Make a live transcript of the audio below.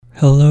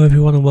Hello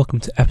everyone and welcome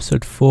to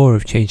episode 4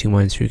 of Changing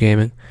Minds Through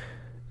Gaming.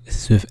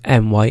 This is with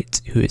M. White,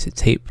 who is a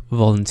TAPE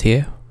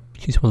volunteer.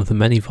 She's one of the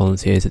many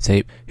volunteers at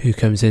TAPE who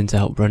comes in to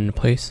help run the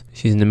place.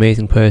 She's an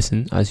amazing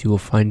person, as you will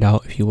find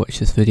out if you watch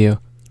this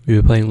video. We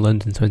were playing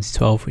London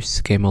 2012, which is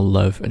a game I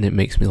love and it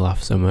makes me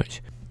laugh so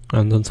much.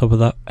 And on top of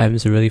that,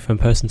 M's a really fun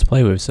person to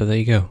play with, so there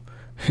you go.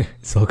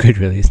 It's all good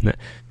really, isn't it?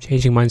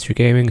 Changing Minds Through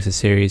Gaming is a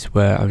series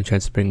where I'm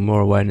trying to bring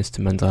more awareness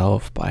to mental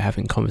health by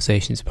having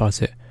conversations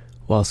about it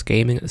whilst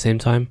gaming at the same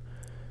time.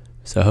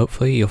 So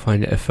hopefully you'll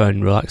find it a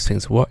fun, relaxed thing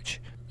to watch.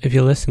 If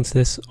you're listening to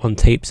this on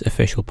TAPE's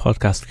official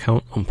podcast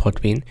account on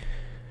Podbean,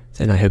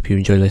 then I hope you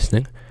enjoy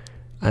listening,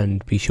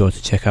 and be sure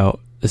to check out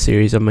the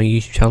series on my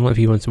YouTube channel if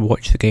you want to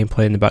watch the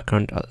gameplay in the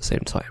background at the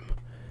same time.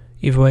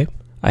 Either way,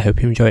 I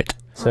hope you enjoy it.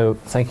 So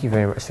thank you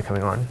very much for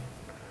coming on.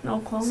 No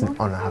problem. It's an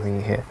honour having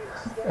you here.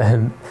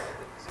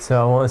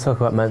 So I want to talk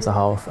about mental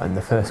health, and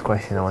the first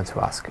question I want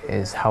to ask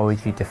is, how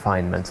would you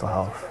define mental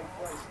health?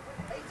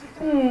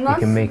 You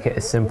can make it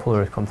as simple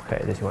or as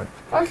complicated as you want.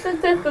 That's a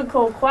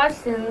difficult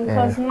question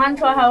because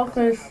mental health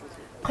is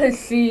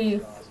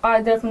perceived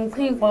by different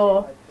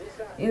people.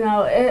 You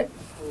know, it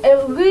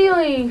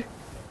really,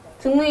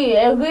 to me,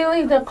 it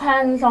really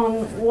depends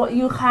on what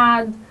you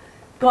had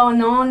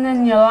going on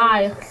in your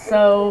life.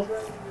 So,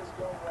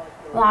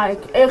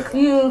 like, if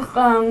you,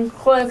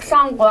 for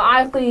example,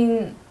 I've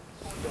been...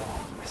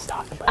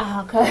 Okay.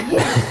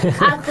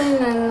 I've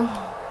been in...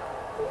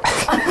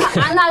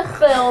 and I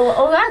feel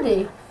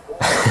already.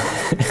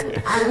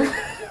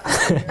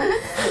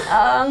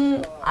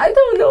 I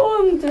don't know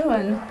what I'm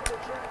doing.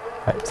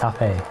 Right,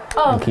 tap A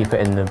and keep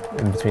it in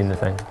between the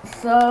thing.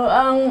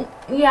 So,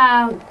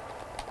 yeah,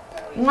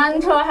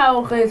 mental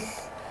health is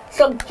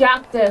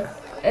subjective.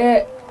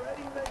 It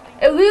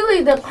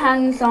really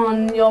depends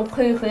on your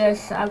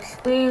previous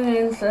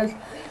experiences.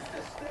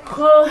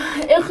 So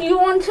if you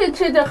wanted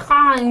to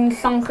define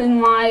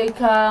something like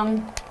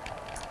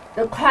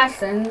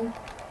depression,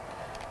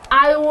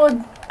 I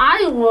would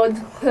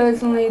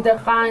personally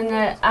define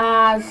it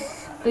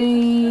as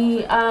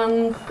the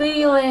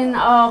feeling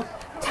of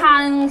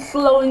time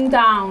slowing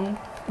down.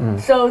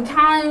 So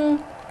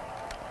time,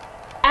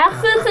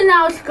 everything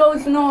else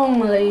goes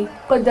normally,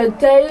 but the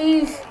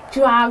days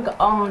drag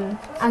on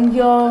and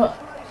you're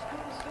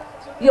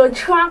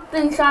trapped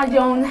inside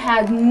your own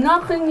head.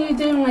 Nothing you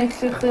do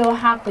makes you feel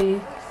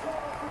happy.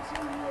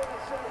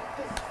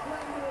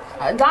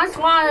 That's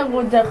why I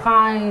would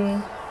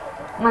define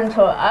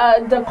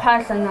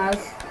depression as.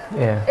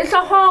 Yeah. It's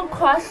a hard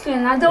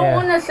question. I don't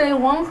want to say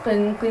one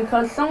thing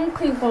because some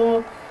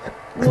people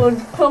would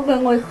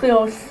probably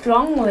feel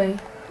strongly.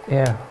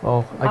 Yeah,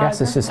 well, I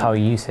guess it's just how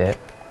you see it.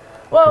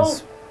 Well,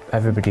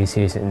 everybody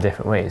sees it in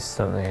different ways,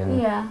 don't they?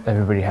 And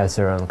everybody has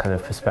their own kind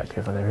of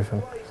perspective on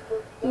everything.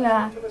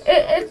 Yeah,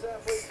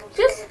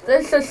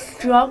 it's a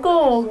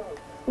struggle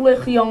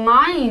with your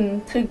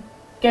mind to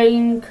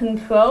gain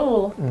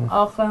control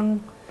of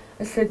a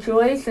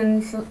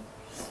situation.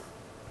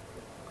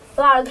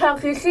 Like,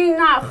 have you seen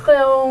that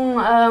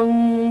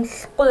film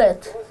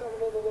Split?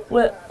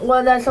 Where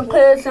there's a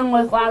person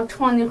with like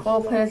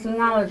 24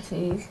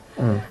 personalities,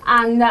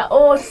 and they're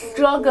all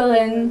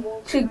struggling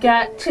to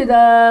get to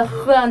the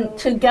front,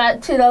 to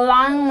get to the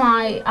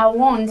limelight at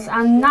once,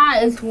 and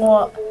that is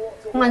what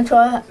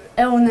mental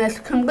illness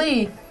can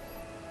be.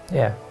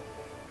 Yeah.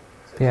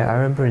 Yeah, I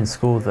remember in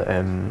school that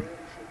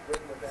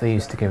they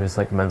used to give us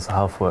like mental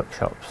health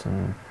workshops,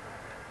 and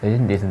they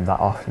didn't do them that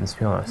often, to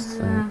be honest,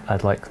 and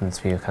I'd like them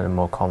to be kind of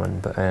more common,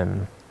 but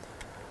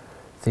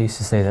they used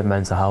to say that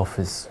mental health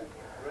is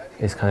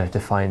kind of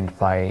defined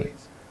by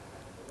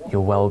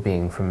your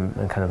well-being from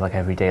kind of like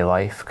everyday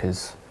life,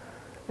 because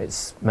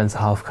mental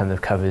health kind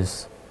of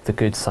covers the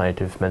good side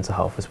of mental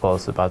health as well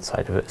as the bad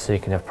side of it, so you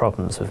can have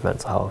problems with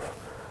mental health,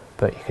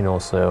 but you can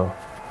also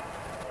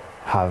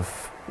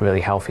have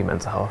really healthy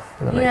mental health,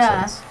 if that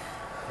makes sense.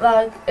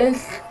 Like,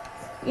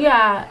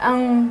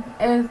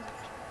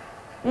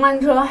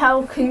 mental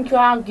health can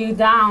drag you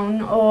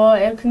down, or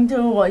it can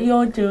do what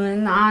you're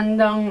doing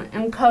and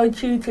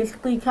encourage you to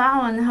speak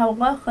out and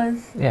help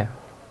others. Yeah.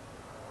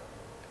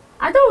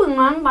 I don't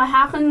remember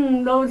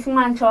having those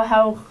mental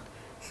health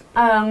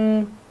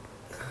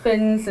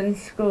things in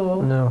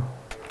school. No.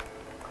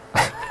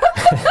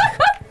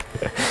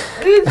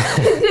 You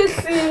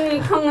just see me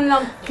coming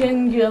up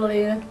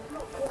gingerly.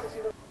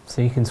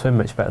 So you can swim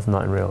much better than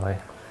that in real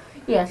life?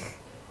 Yes.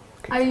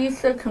 Okay. I used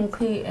to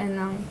compete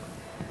in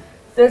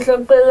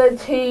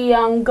disability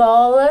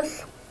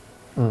goalers,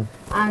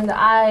 and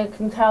I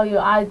can tell you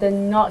I did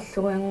not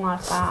swim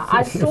like that.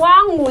 I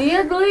swam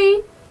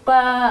weirdly,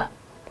 but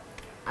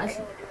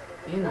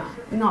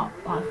not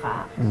like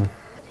that.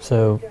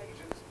 So,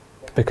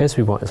 because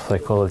we wanted to play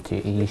Call of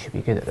Duty, you should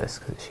be good at this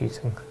because it's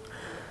shooting.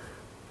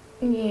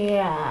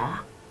 Yeah.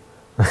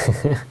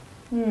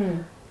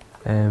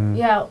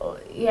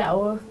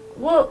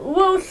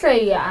 We'll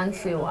say and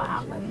see what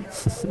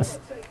happens.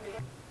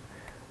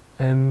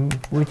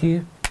 Would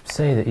you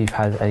say that you've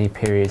had any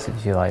periods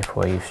of your life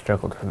where you've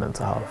struggled with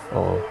mental health,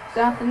 or?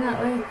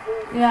 Definitely,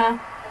 yeah.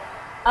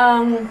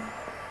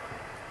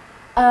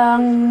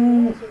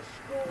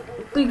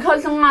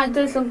 Because of my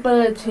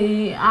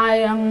disability,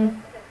 I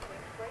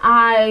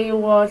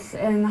was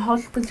in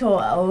hospital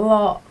a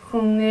lot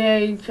from the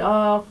age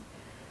of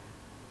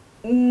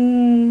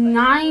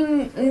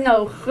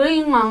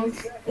 3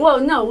 months. Well,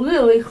 no,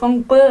 really,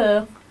 from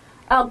birth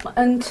up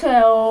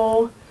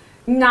until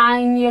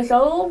 9 years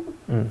old,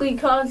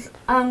 because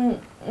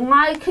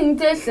my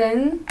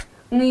condition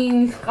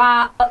means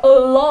that a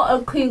lot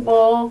of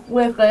people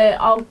with it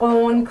are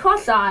born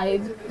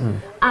cross-eyed,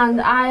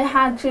 and I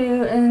had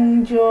to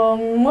endure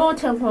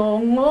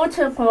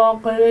multiple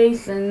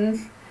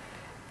operations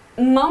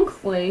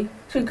monthly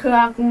to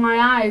correct my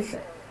eyes.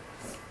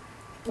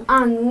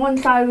 And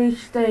once I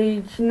reached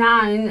age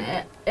 9,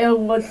 it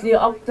was the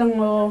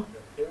optimal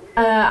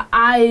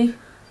eye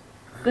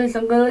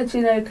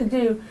disability they could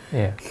do.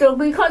 Yeah. So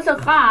because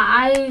of that,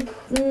 I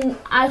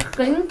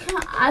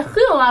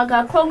feel like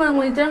I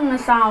probably did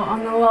miss out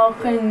on a lot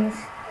of things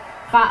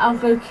that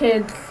other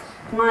kids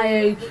my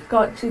age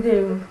got to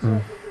do.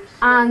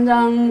 And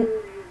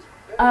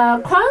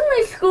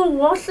primary school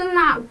wasn't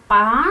that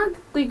bad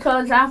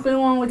because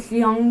everyone was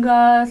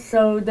younger,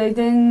 so they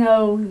didn't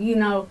know,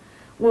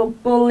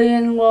 what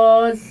bullying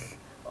was,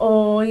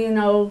 or,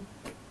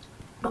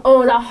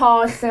 all the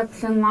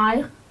hardships in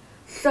life.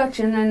 Such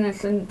an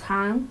innocent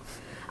time.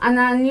 And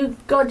then you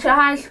got to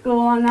high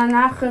school and then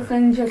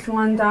everything just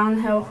went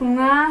downhill from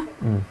there.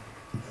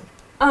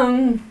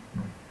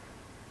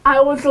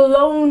 I was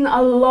alone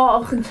a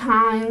lot of the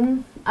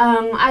time.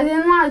 I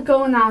didn't like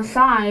going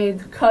outside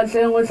because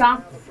it was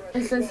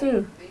Is this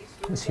you?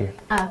 It's you.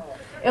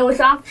 It was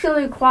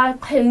actually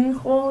quite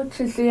painful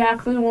to see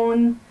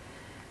everyone,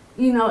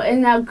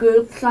 in their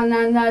groups, and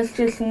then there's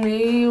just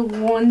me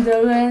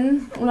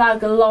wandering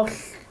like a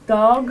lost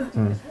dog.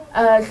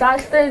 So I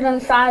stayed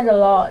inside a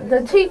lot.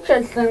 The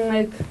teachers didn't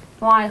make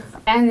life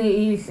any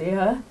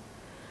easier,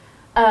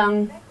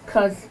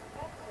 because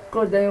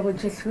they were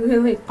just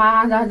really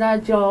bad at their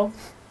job.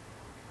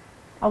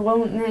 I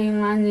won't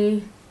name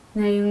any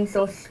names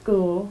of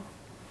school.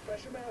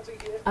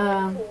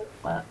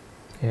 But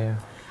Yeah.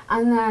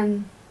 and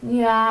then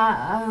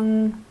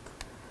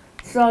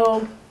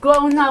so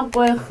growing up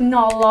with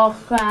not a lot of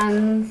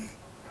friends,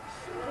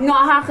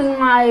 not having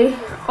my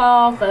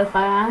father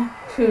there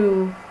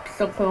to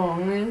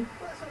support me.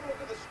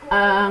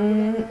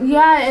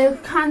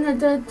 It kind of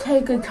did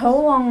take a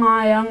toll on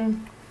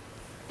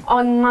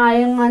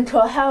my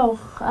mental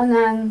health. And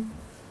then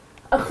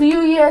a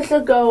few years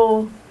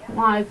ago,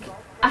 I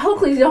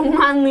hope you don't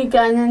mind me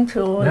getting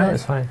into it. No,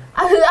 it's fine.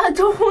 I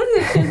don't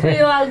want it to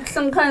be like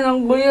some kind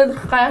of weird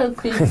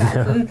therapy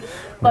session.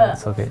 But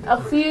it's okay.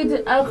 a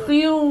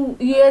few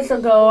years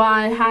ago,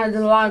 I had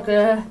like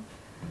a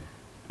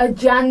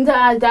gender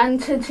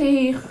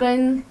identity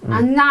thing,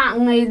 and that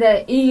made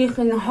it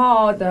even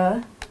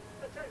harder.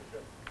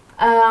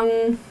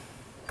 I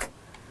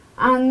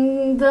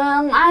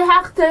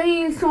have to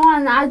use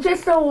one. I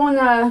just don't want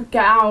to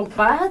get out of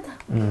bed.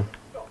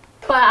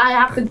 But I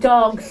have a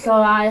dog, so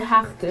I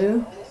have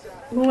to,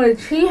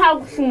 which he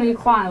helps me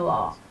quite a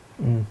lot.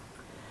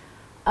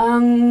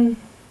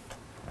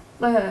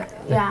 But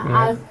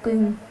I've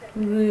been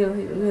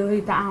really,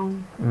 really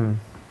down.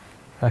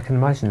 I can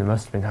imagine it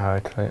must have been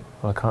hard. Well,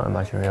 I can't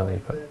imagine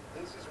really, but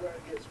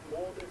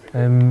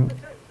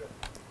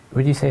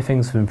would you say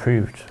things have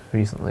improved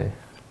recently?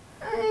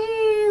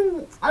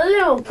 A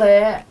little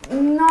bit,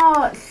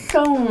 not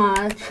so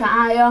much.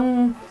 I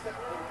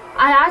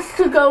asked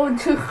to go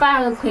to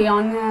therapy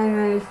on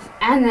the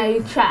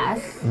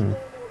NHS,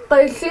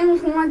 but it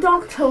seems my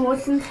doctor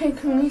wasn't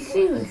taking me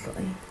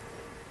seriously.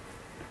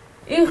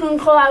 Even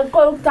though I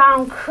broke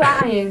down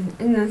crying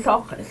in his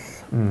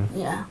office.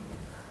 Yeah.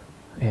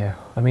 Yeah,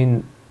 I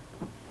mean,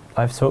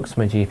 I've talked to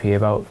my GP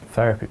about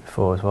therapy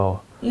before as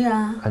well.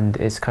 Yeah. And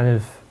it's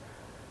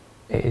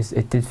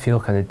it did feel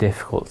kind of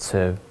difficult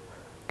to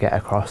get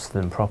across to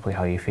them properly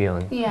how you're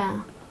feeling.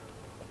 Yeah.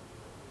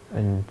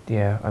 And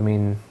yeah, I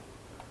mean,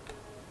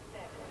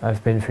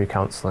 I've been through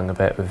counselling a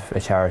bit with a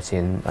charity,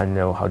 and I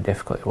know how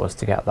difficult it was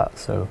to get that,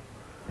 so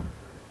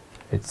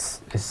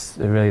it's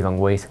a really long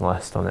waiting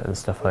list on it and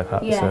stuff like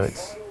that. Yes. So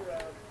it's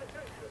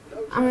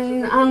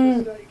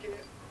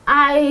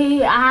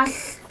I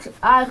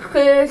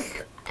first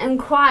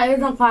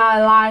inquired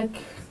about,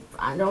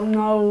 I don't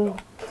know,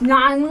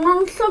 9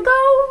 months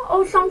ago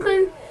or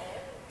something.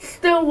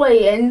 Still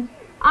waiting.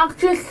 I've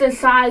just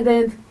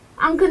decided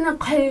I'm gonna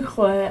pay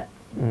for it.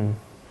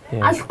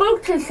 Yeah. I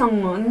spoke to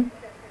someone,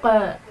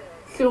 but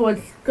she was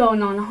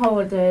going on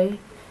holiday.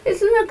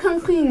 Isn't it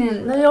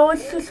convenient? They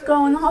always just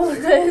go on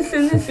holiday as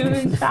soon as you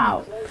reach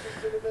out.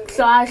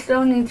 So I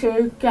still need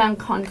to get in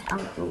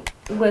contact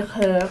with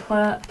her,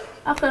 but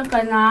other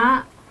than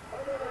that,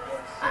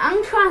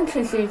 I'm trying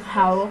to seek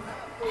help.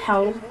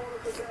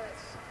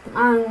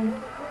 I'm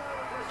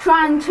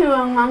trying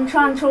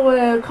to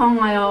work on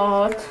my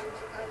art.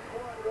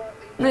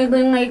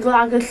 Maybe make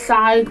like a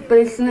side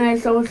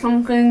business or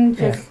something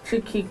just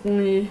to keep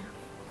me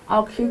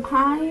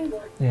occupied.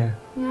 Yeah.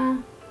 Yeah.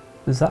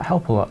 Does that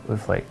help a lot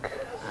with with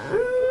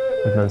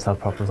mental health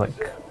problems,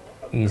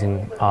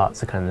 using art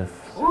to kind of...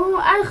 Well,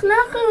 I've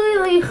never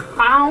really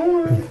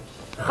found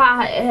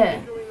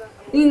that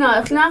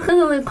I've never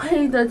really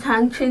paid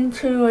attention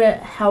to it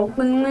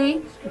helping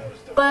me,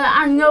 but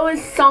I know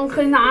it's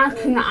something I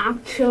can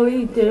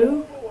actually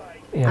do,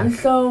 Yeah. and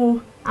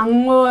so I'm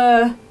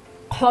more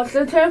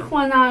positive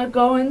when I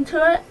go into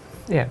it.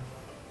 Yeah,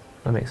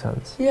 that makes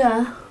sense.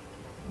 Yeah.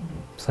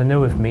 So I know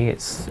with me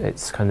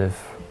it's kind of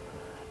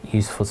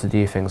useful to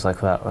do things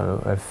like that.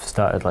 I've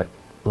started like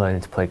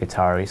learning to play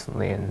guitar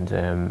recently and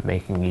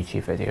making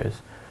YouTube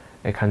videos.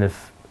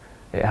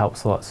 It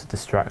helps a lot to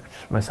distract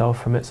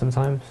myself from it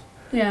sometimes.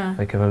 Yeah.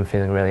 Like if I'm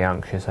feeling really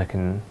anxious, I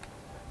can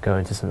go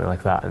into something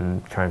like that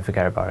and try and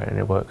forget about it, and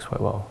it works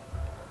quite well.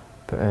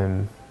 But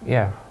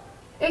yeah.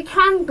 It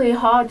can be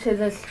hard to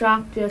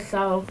distract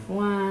yourself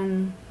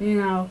when,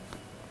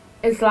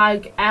 it's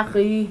like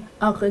every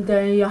other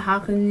day you're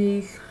having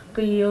these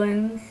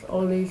feelings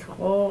or these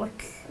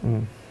thoughts.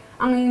 Mm.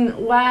 I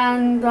mean,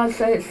 when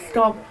does it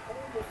stop?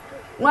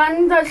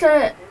 When does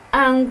it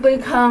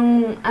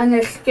become an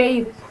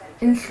escape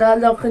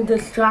instead of a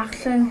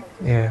distraction?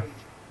 Yeah.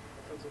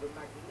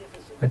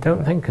 I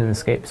don't think an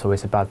escape's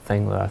always a bad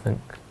thing, though. I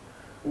think.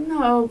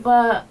 No,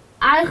 but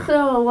I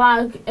feel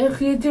like if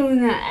you're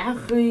doing it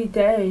every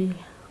day,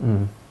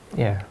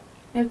 yeah,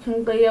 it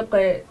can be a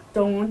bit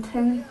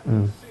daunting.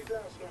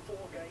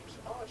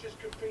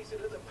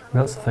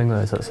 That's the thing, though,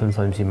 is that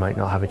sometimes you might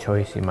not have a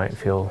choice. You might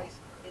feel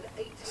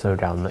so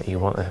down that you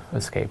want to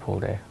escape all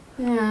day.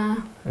 Yeah.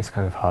 It's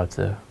kind of hard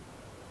to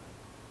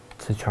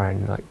try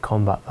and like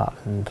combat that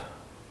and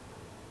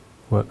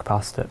work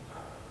past it.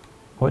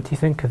 What do you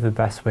think are the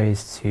best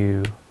ways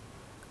to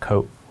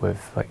cope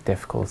with like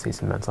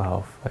difficulties in mental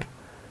health? Like,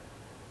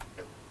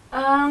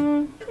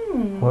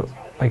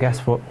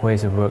 what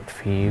ways have worked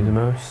for you the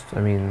most?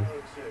 I mean,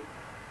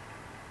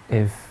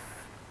 if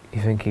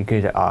you think you're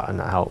good at art and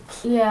that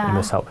helps, you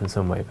must help in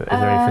some way. But is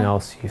there anything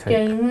else you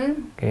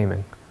think?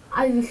 Gaming.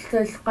 I used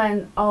to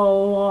spend a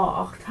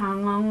lot of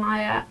time on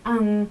my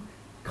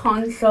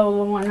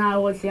console when I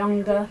was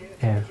younger.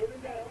 Yeah.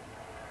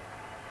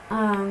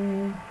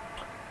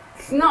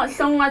 It's not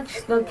so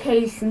much the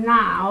case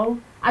now.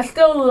 I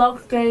still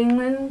love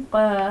gaming,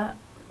 but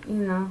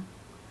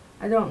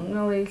I don't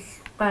really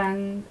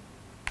spend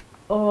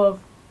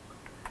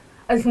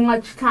as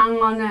much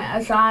time on it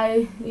as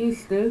I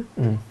used to.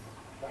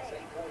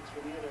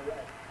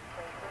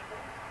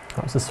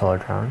 That was a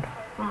solid round.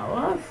 That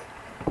was.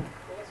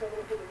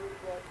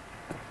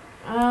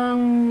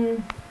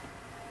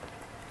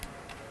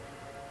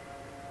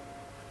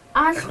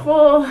 As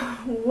for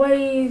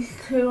ways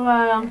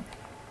to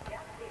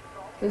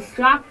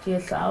distract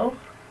yourself,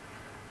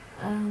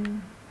 I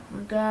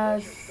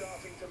guess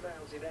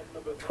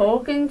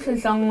talking to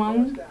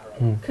someone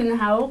can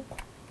help,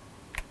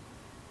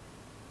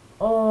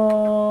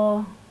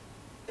 or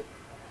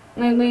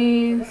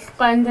maybe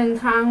spending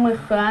time with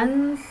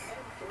friends.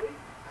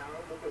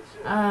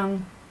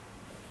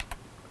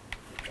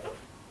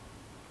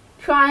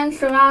 Try and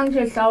surround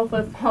yourself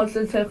with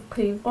positive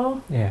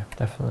people. Yeah,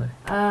 definitely.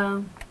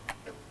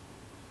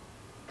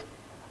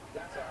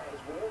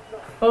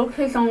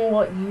 Focus on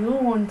what you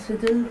want to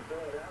do,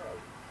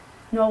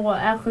 not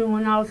what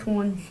everyone else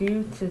wants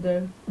you to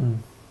do.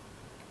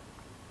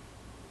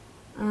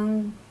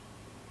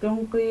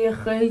 Don't be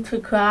afraid to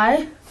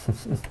cry.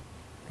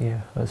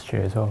 Yeah, that's true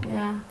as well.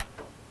 Yeah.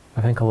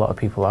 I think a lot of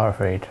people are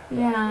afraid.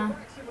 Yeah.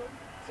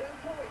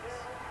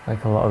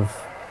 Like a lot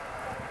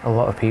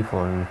of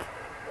people, and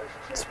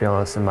to be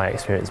honest, in my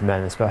experience,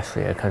 men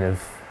especially, are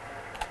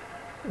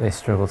they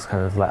struggle to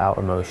kind of let out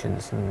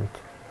emotions, and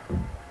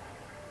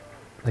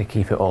they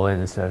keep it all in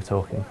instead of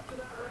talking.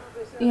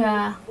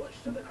 Yeah.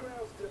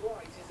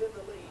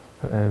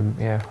 But,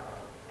 yeah.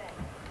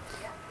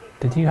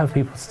 Did you have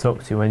people to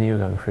talk to when you were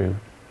going through,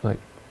 like,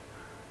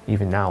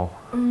 even now,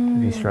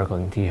 if you're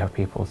struggling, do you have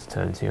people to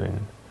turn to?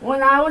 And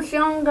when I was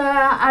younger,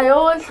 I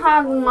always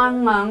had my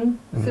mum.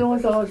 She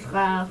was always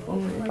there for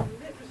me.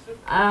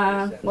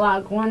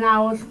 Like when I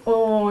was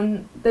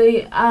born,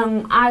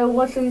 I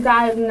wasn't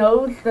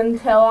diagnosed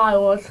until I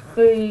was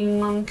 3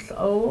 months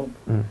old.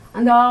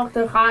 And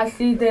after that,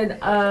 she did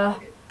a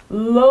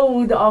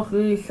load of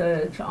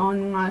research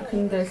on my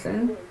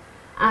condition.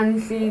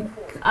 And she,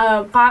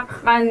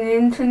 back then the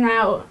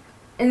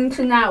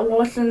internet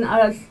wasn't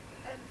as,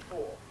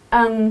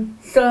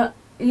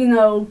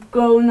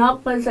 grown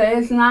up as it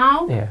is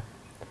now. yeah,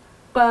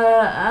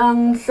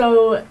 But,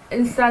 so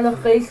instead of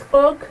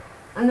Facebook,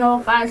 I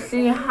know that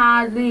she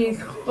had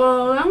these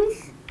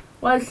forums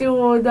where she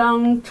would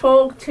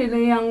talk to the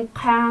young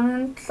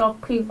parents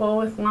of people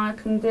with my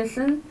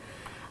condition,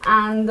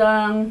 and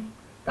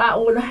that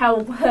would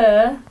help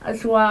her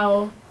as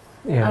well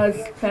as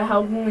to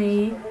help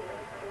me.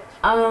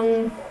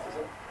 I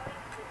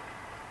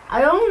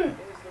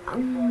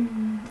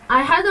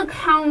had a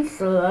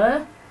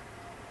counsellor,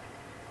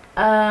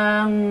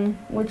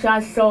 which I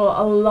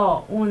saw a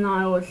lot when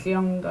I was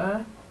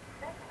younger.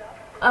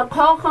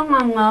 Apart from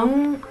my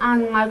mum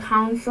and my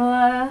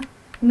counsellor,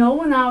 no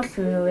one else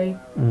really.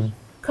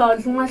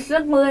 Because my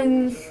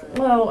siblings,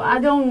 well, I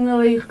don't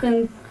really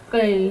think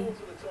they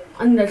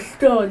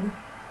understood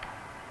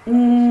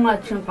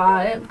much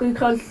about it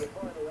because,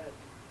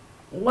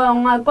 well,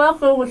 my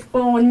brother was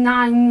born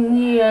 9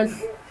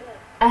 years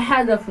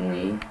ahead of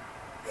me.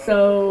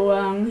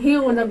 So he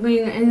would have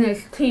been in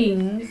his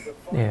teens.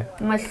 Yeah.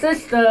 My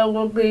sister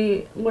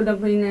would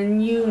have been in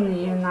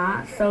uni and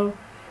that. So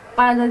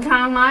by the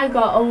time I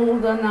got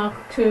old enough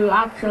to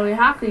actually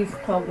have these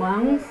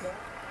problems,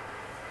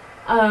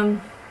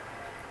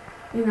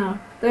 you know,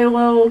 they were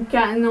all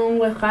getting on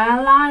with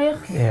their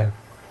lives. Yeah.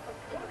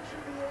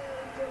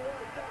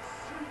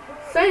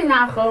 Saying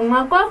that though,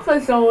 my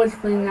brother's always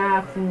been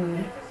there for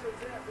me.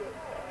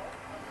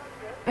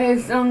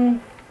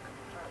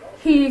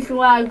 He's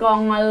where I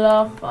got my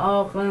love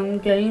of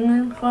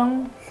gaming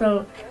from.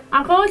 So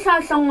I've always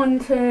had someone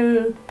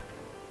to,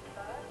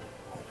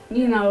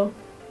 you know,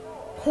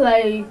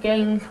 play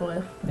games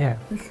with. Yeah.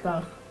 And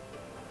stuff.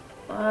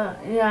 But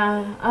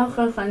yeah,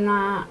 other than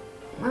that,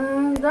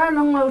 they're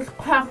the most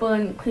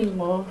prevalent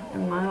people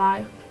in my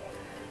life.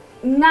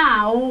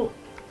 Now,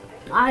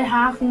 I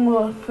have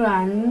more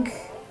friends,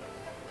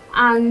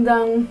 and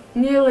not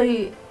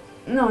nearly,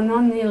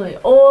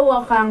 all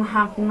of them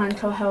have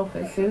mental health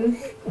issues.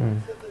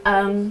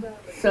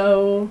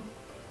 So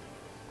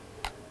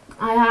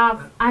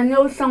I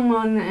know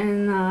someone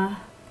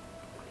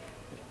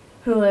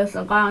who lives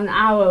about an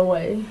hour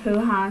away who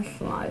has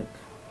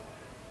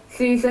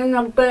she's in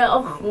a bit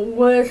of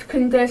worse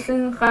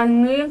condition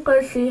than me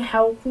because she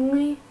helped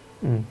me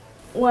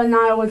when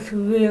I was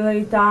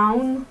really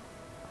down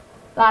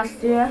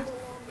last year.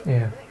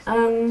 Yeah.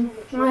 I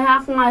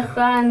have my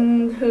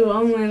friend who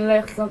only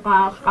lives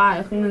about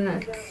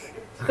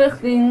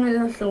 15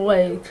 minutes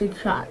away to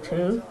chat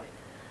to.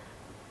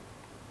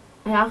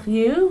 I have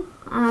you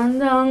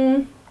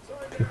and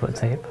People at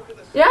tape.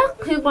 yeah,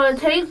 people at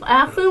tape,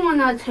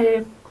 everyone at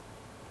tape.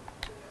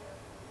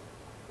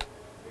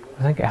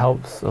 I think it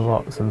helps a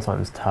lot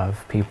sometimes to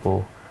have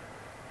people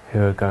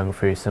who are going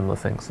through similar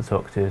things to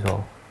talk to as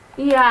well.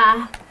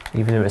 Yeah.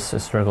 Even if it's a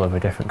struggle of a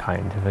different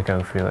kind, if they're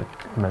going through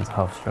like mental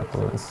health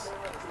struggle, it's...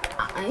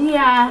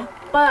 Yeah,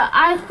 but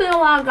I feel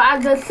like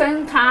at the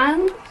same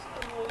time,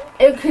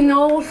 it can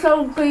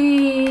also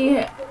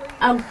be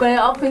a bit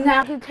of a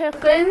negative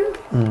thing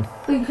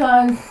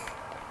because,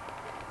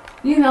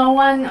 you know,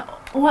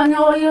 when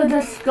all you're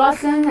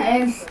discussing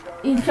is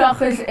each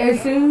other's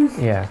issues,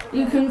 Yeah.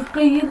 you can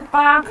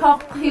feedback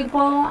off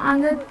people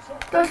and it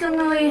doesn't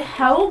really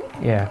help.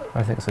 Yeah,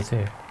 I think so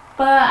too.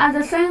 But at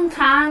the same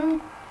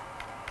time,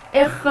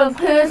 if the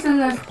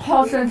person is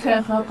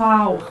positive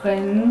about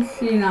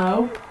things, you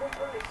know,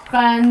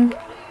 then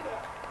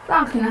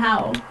that can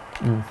help.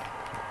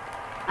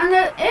 And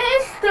it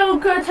is still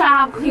good to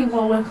have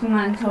people with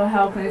mental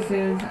health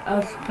issues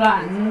as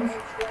friends.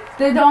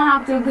 They don't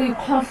have to be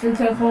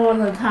positive all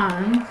the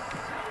time.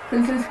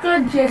 Because it's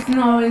good just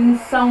knowing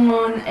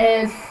someone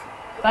is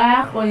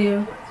there for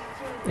you.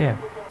 Yeah.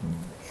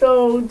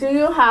 So do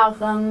you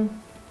have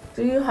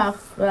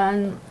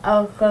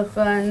other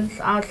friends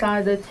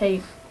outside the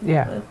tape?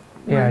 Yeah.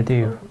 Yeah, I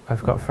do.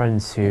 I've got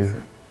friends who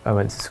I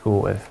went to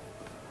school with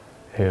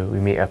who we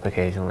meet up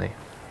occasionally.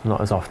 Not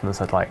as often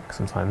as I'd like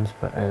sometimes,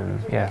 but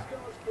yeah.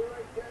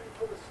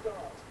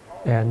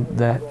 Yeah, and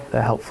they're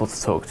helpful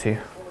to talk to.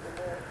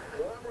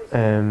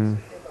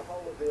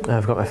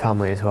 I've got my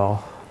family as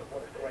well,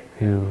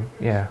 who,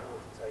 yeah,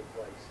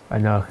 I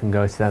know I can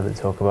go to them and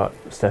talk about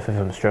stuff if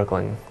I'm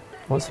struggling.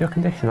 What's your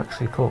condition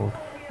actually called?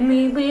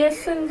 Meniere's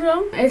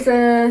syndrome is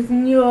a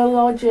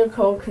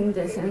neurological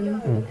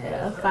condition. It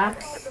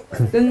affects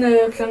the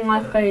nerves in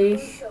my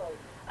face.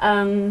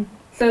 So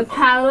it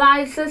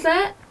paralyzes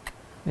it.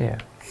 Yeah.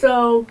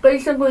 So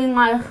basically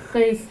my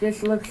face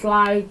just looks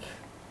like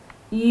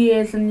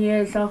years and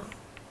years of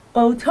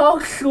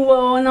Botox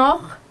worn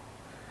off.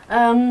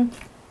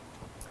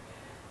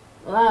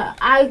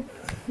 I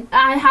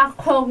have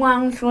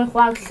problems with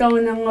like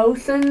showing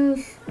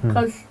emotions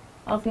because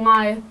of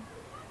my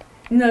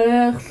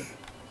nerves.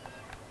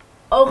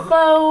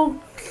 Although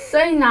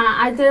saying that,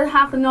 I did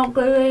have an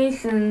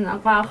operation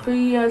about 3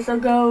 years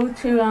ago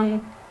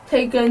to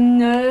take a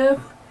nerve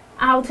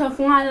out of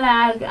my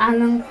leg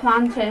and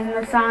implant it in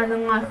the side of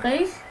my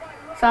face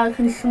so I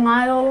can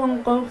smile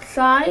on both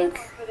sides.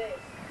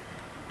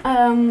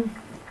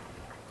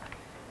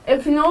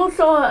 It can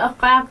also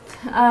affect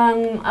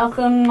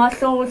other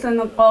muscles in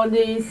the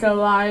body, so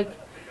like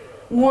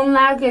one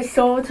leg is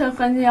shorter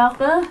than the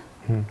other.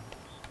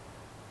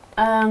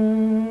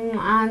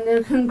 And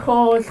it can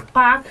cause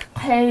back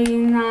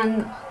pain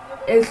and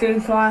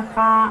issues like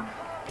that.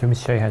 Do you want me to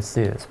show you how to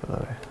do this, by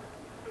the way?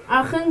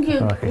 I think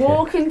you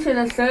walk into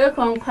the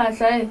circle and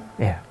press A.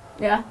 Yeah.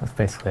 Yeah. That's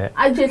basically it.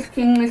 I just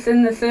came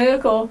in the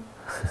circle.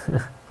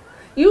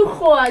 You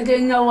thought I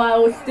didn't know what I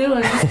was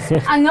doing.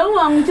 I know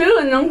what I'm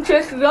doing, I'm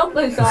just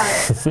rubbish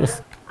at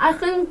it. I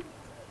think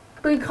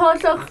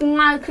because of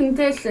my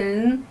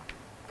condition,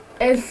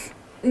 it's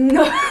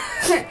not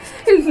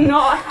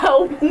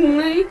helping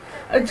me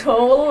at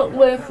all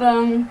with,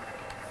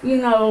 you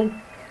know,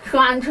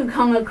 trying to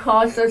come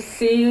across as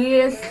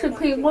serious to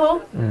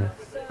people.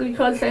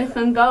 Because they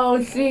think,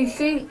 oh,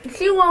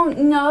 she won't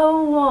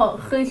know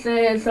what this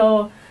is,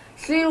 or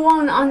she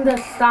won't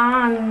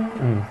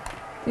understand,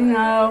 you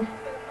know.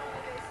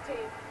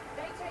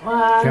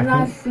 Well,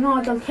 that's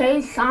not the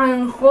case.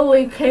 I'm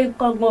fully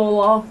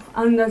capable of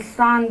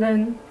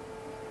understanding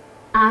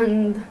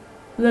and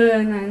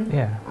learning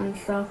and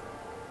stuff.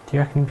 Do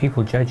you reckon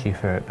people judge you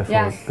for it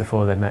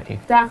before they met you?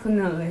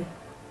 Definitely.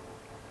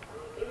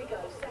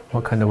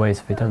 What kind of ways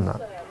have they done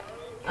that?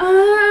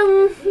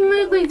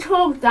 Maybe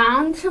talk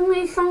down to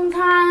me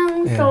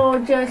sometimes, or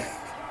just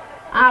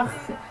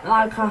act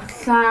like I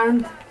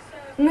said,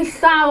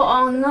 missed out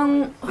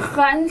on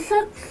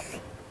friendships,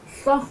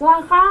 stuff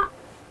like that.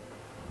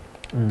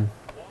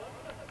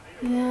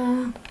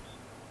 Yeah.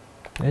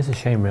 It is a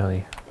shame,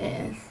 really.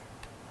 It is.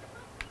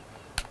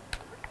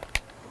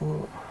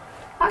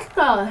 That's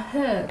gotta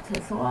hurt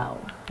as well.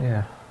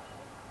 Yeah.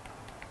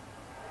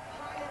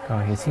 Oh,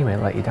 your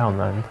teammate let you down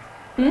then.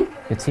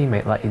 Your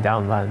teammate let you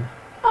down then.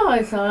 Oh,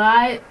 it's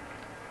alright.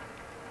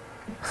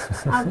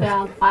 I'll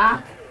get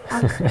back.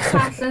 I'll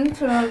pass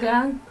into her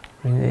again.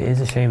 I mean, it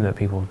is a shame that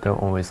people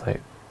don't always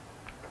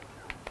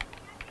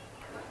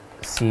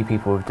see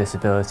people with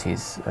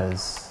disabilities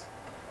as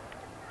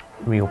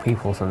real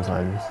people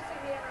sometimes.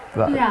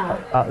 But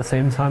at the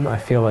same time, I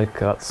feel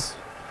like it's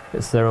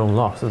their own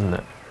loss, isn't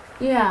it?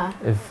 Yeah.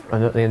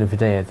 And at the end of the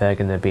day, if they're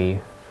going to be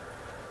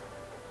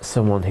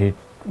someone who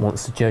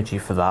wants to judge you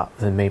for that,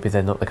 then maybe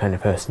they're not the kind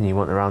of person you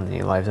want around in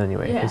your lives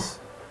anyway. Because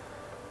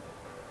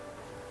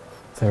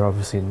they're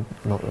obviously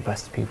not the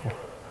best people.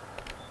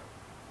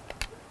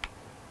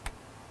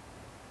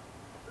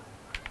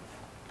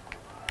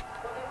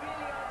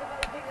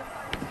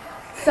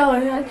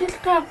 Sorry, I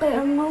just get a bit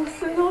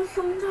emotional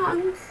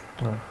sometimes.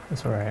 Oh,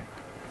 that's alright.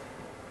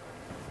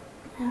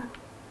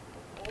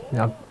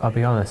 Yeah. I'll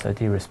be honest, I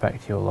do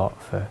respect you a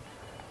lot for,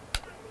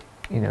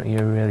 you're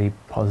a really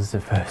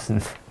positive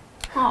person.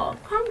 Oh,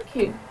 thank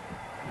you.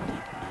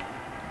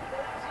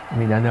 I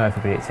mean, I know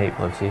everybody at Tape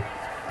loves you.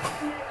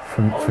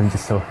 From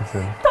just talking to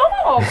them.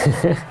 Stop!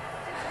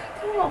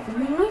 Stop,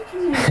 you're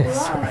making me blush.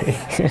 Sorry.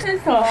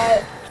 It's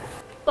alright.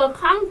 But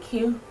thank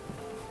you.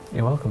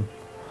 You're welcome.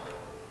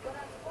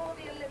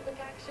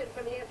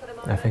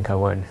 I think I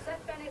won.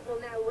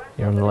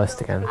 You're on the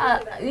list again.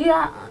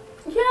 Yeah,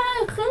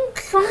 I think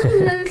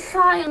something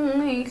inside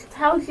me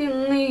tells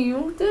me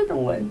you did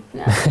win.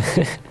 Yeah.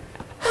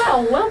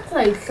 Well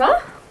played,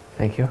 sir.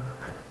 Thank you.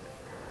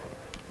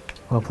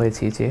 Well played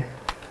to you too.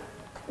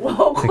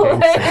 Well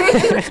played.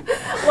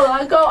 Well,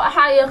 I got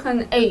higher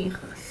than 8,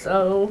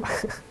 so...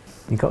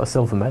 You got a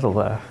silver medal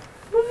there.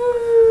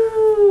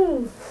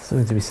 Woo!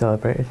 Something to be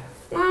celebrated.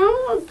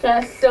 I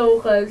guess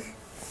silver's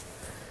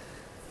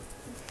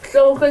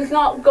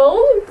not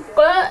gold,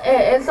 but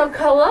it is a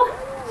colour.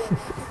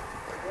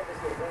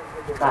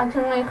 Try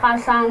to make I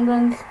sound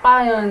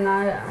inspiring.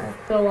 I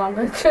feel like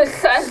I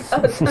just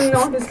said some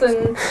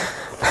nonsense.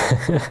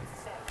 Do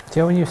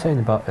you know when you were saying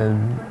about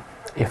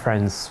your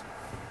friends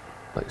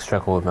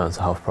struggle with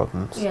mental health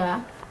problems?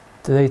 Yeah.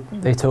 Do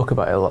they talk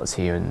about it a lot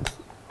to you? And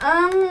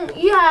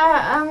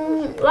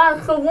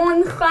like the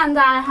one friend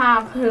I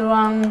have who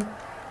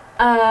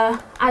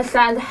I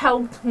said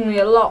helped me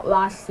a lot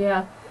last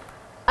year.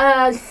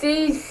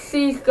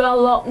 She's got a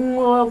lot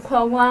more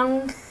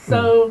programs,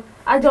 so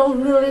I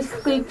don't really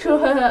speak to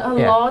her a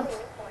lot.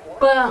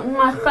 But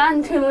my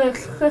friend who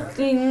lives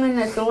 15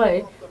 minutes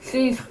away,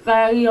 she's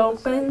very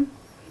open,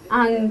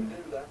 and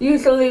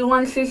usually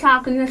when she's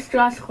having a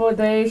stressful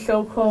day,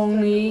 she'll call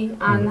me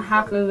and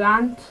have a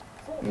rant.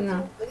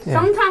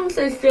 Sometimes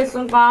it's just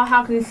about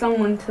having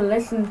someone to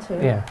listen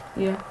to.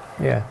 Yeah.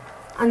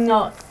 And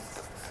not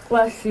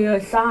brush you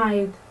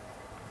aside.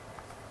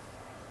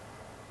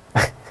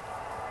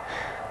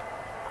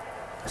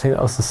 I think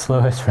that was the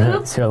slowest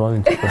run to a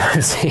long time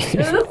I've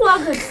seen. It looked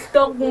like it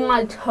stuck in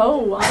my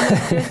toe. I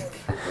just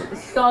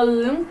started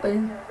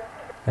limping.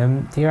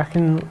 Do you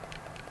reckon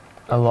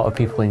a lot of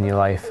people in your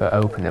life are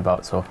open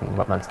about talking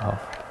about mental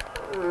health?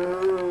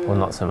 Or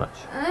not so much?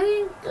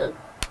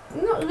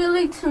 Not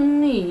really to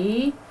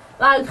me.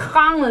 Like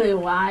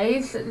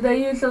family-wise,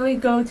 they usually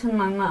go to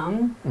my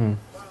mum.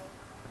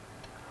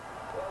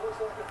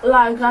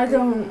 Like I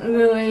don't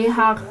really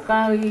have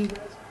very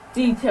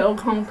detailed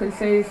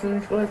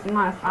conversations with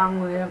my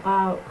family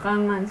about their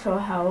mental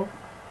health,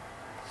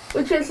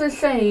 which is a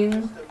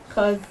shame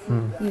because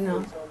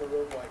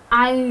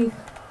I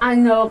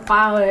know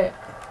about it.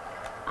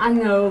 I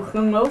know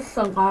the most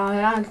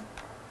about it.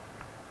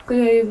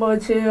 Be able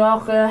to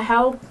offer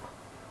help.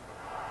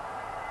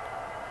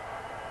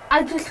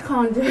 I just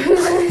can't do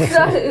this.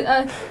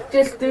 I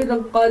just do the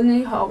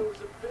bunny hop.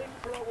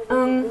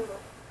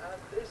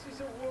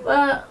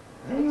 But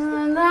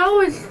they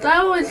always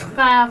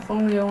care for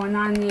me when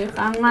I need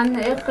them. And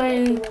if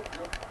they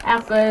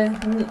ever,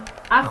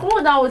 I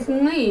thought that was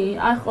me.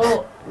 I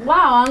thought,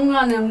 wow, I'm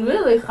running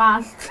really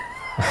fast.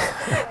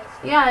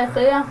 If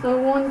they ever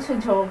want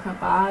to talk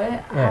about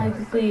it,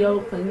 I'd be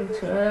open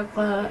to it.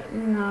 But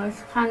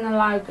it's kind of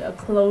like a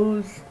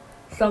closed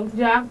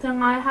subject in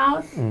my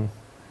house. Mm.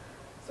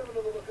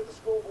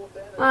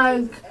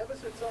 Like,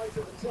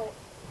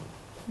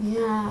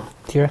 yeah,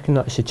 Do you reckon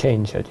that should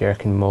change, or do you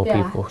reckon more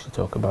Yeah. people should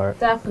talk about it?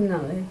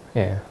 definitely.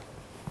 Yeah.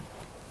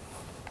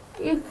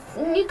 You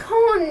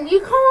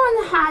can't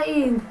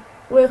hide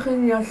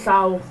within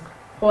yourself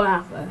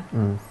forever.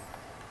 Mm.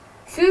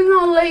 Sooner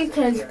or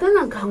later, it's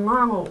gonna come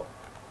out.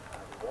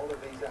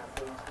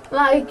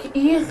 Like,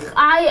 you've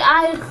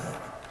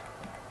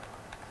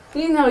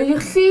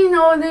seen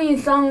all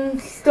these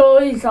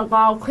stories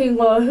about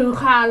people who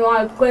had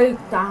like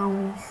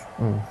breakdowns.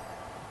 Mm.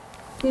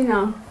 You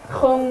know,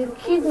 from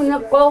keeping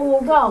it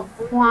bottled up,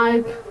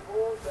 like,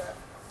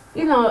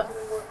 you know.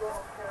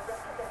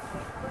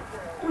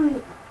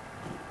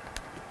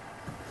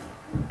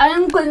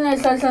 I'm putting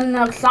this as an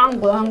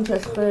example, I'm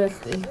just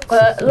thirsty.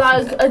 But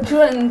like a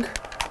drink,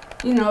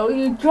 you know,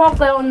 you drop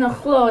it on the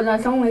floor,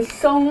 there's only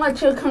so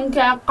much you can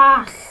get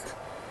past.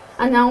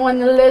 And then when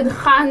the lid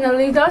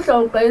finally does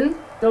open,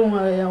 don't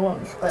worry, it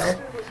won't spill.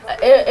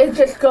 It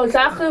just goes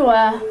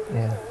everywhere.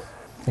 Yeah.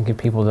 I think if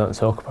people don't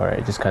talk about it,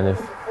 it just kind of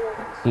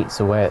eats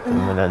away at them,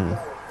 and then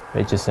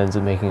it just ends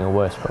up making a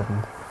worse problem.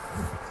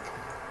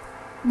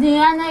 The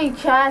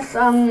NHS,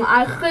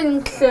 I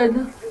think, should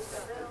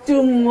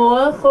do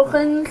more for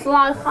things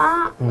like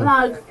that.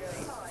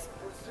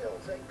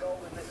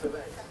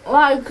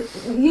 Like,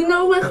 you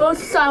know, with those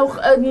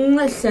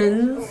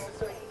self-admissions,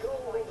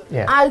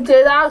 Yeah. I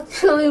did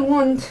actually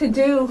want to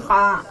do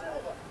that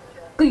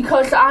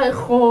because I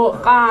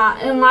thought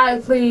that it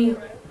might be,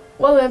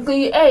 well, it'd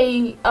be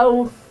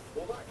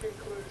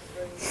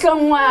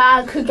somewhere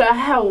I could get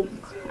help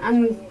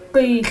and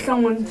be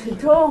someone to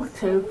talk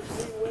to.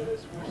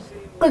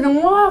 But the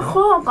more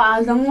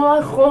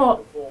I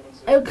thought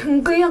it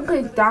can be a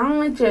bit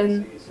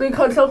damaging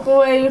because of the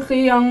way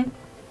the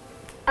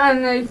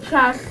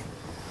NHS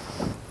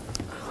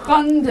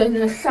funding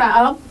is set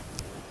up.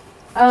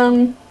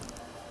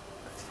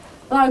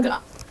 Like,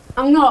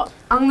 I'm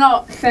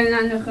not saying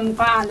anything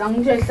bad,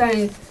 I'm just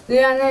saying the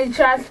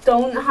NHS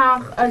don't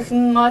have as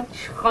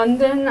much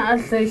funding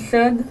as they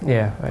should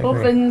Yeah, I for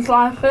agree. things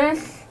like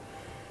this.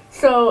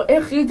 So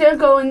if you did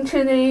go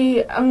into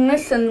the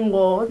admission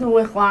ward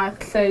with,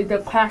 like, say,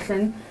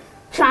 depression,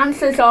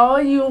 chances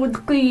are you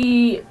would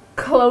be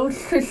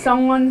close to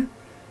someone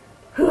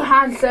who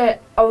has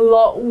it a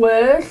lot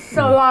worse.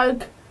 So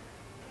like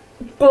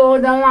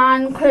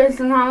borderline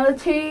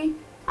personality,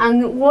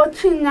 and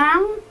watching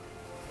them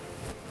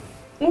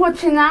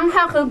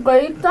have a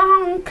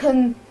breakdown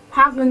can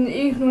have an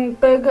even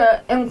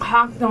bigger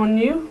impact on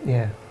you.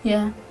 Yeah,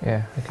 Yeah.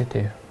 yeah, I could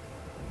do.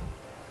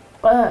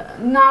 But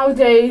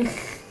nowadays,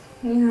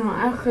 you know,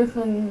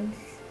 everything's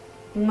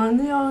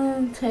money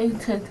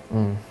orientated,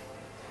 Mm.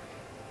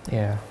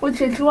 Yeah, which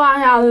is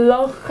why I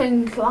love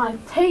things like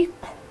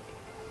tape.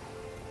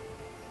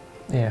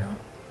 yeah.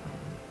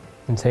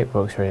 And tape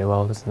works really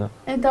well, doesn't it?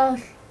 It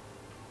does.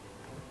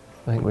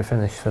 I think we're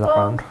finished for that Well,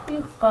 round.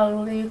 you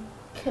probably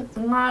kicked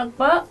my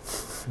butt.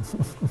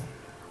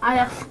 I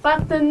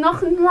expected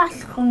nothing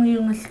less from you,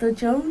 Mr.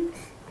 Jones.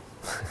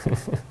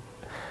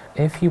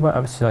 If you went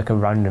up to like a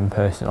random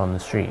person on the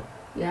street,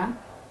 Yeah.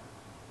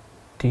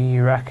 do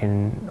you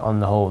reckon on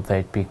the whole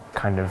they'd be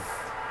kind of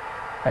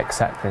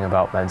accepting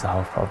about mental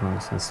health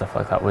problems and stuff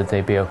like that? Would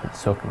they be open to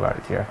talking about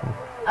it, do you reckon?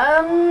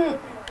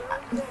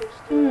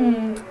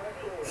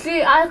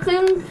 See, I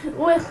think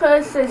with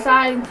the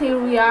society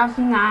we have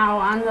now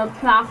and the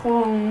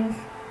platforms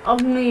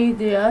of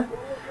media,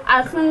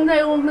 I think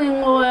they will be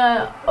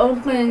more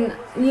open,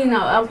 you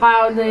know,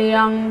 about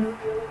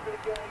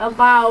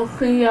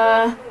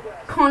the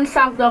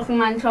concept of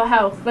mental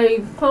health. They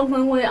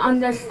probably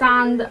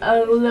understand a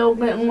little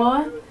bit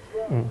more.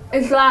 Mm.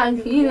 It's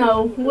like, you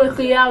know, with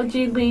the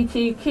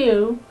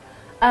LGBTQ,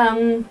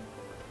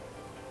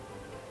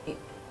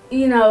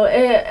 you know,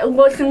 it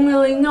wasn't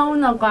really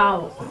known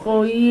about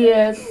for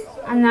years,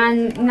 and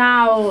then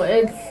now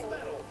it's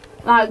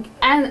like,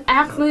 and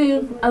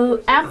actually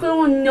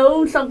everyone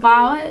knows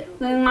about it.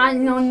 They might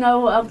not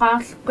know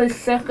about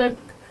specific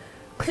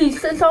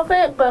pieces of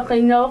it, but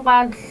they know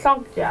about the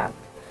subject.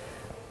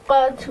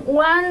 But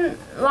when,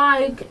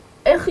 like,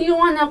 if you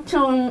went up to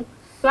a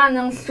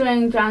random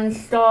stranger and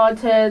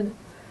started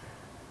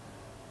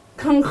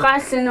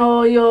confessing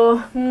all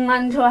your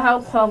mental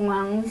health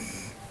problems,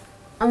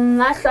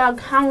 unless a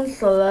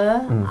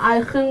counsellor,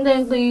 I think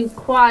they'd be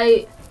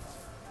quite,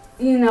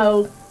 you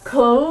know,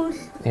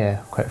 closed.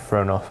 Yeah, quite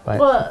thrown off by it.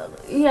 But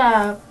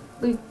yeah,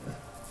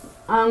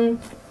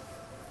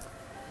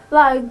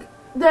 like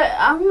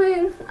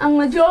a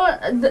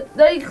majority,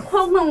 they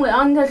probably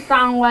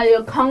understand where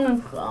you're coming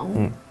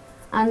from,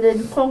 and they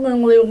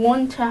probably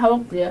want to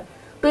help you.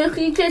 But if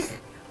you just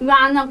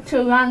ran up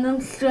to a random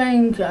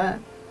stranger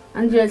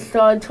and just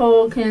started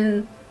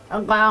talking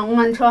about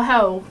mental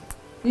health,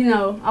 you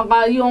know,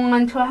 about your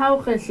mental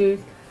health issues,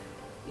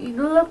 you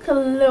look a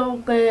little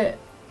bit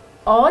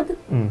odd.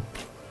 Do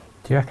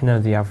you reckon though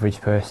the average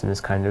person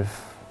is kind of,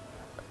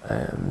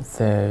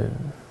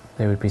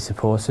 they would be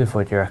supportive,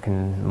 or do you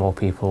reckon more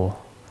people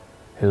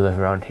who live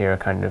around here are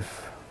kind of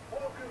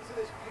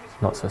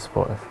not so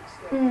supportive.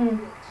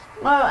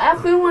 Well,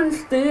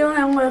 everyone's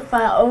dealing with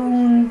their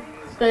own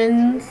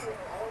things,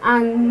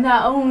 and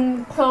their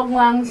own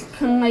programs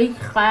can make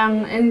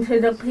them into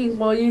the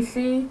people you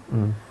see.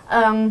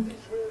 And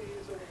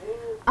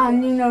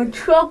you know,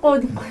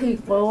 troubled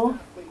people,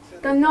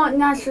 they're not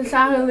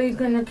necessarily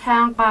going to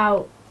care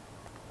about,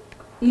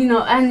 you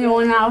know,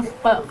 anyone else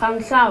but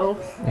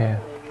themselves. Yeah.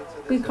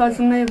 Because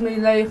maybe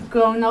they've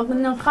grown up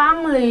in a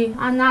family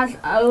and that's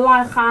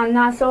and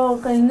that's all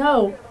they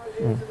know.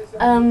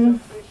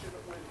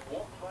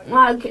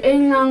 Like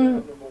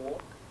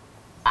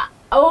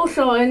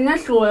also in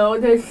this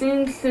world, there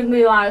seems to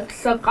be like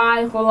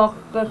survival of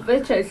the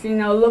fittest. You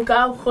know, look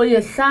out for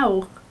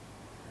yourself.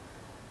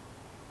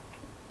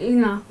 You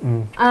know.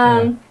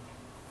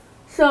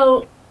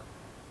 So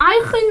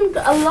I think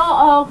a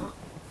lot of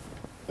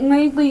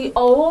maybe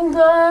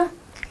older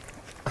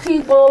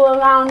people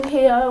around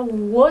here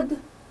would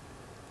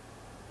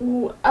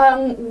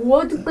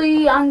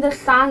be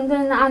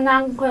understanding and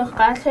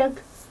empathetic,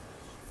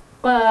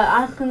 but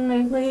I can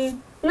maybe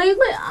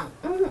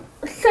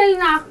say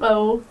that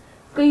though,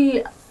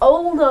 the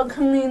older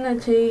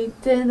community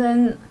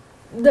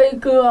they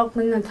grew up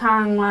in a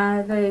time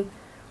where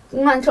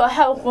mental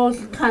health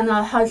was kind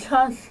of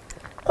hush-hush.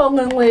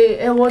 Probably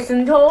it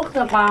wasn't talked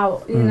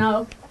about, you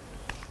know.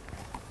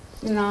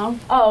 You know,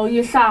 oh,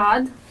 you're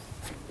sad.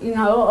 You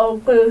know, or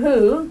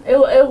boo-hoo.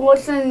 It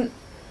wasn't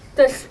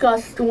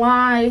discussed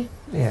why.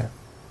 Yeah.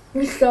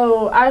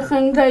 So I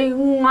think they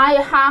might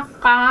have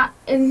that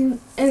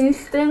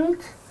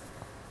instinct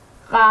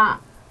that,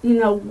 you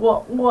know,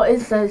 what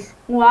is this?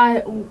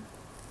 Why?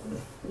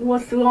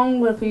 What's wrong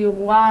with you?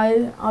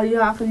 Why are you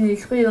having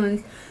these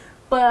feelings?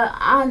 But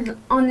on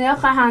the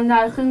other hand,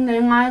 I think they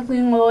might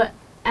be more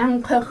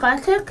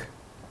empathetic.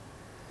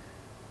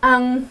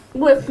 And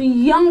with the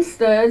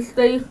youngsters,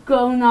 they've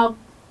grown up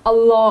a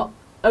lot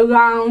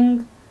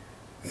around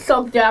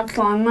subjects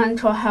on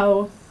mental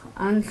health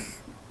and,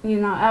 you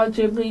know,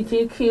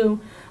 LGBTQ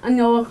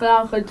and all the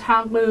other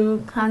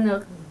taboo kind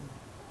of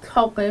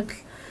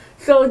topics.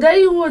 So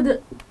they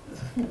would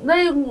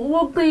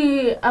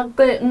be a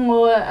bit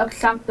more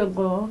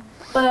acceptable.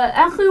 But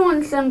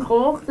everyone's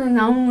involved in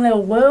their own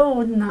little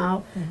world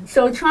now.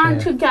 So trying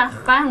to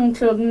get them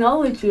to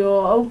acknowledge you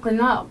or open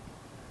up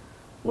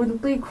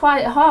would be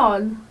quite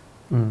hard,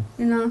 you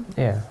know?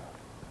 Yeah.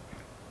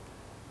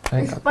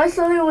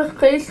 Especially with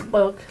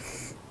Facebook,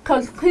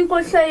 because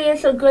people say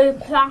it's a great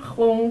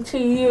platform to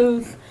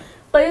use,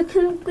 but it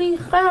can be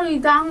very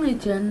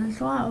damaging as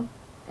well.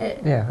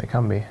 Yeah, it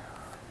can be.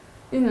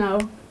 You know,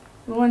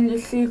 when you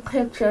see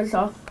pictures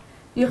of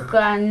your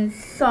friends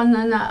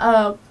sunning it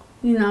up,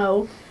 you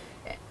know,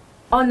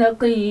 on a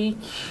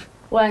beach,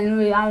 when in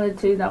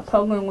reality they're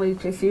probably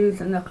just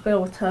using a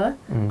filter.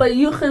 But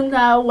you think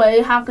they're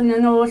away having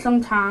an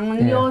awesome time,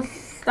 and you're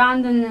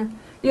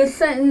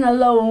sitting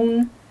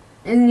alone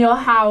in your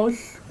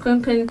house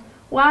thinking,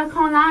 why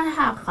can't I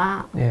have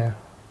that? Yeah.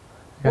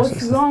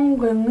 What's wrong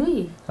with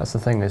me? That's the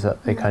thing, is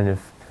that they kind of,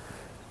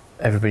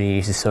 everybody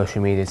uses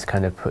social media to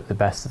kind of put the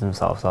best of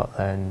themselves out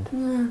there,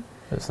 and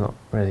it's not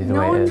really the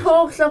way it is. No one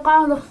talks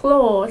about the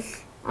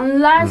flaws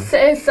unless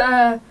it's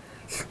a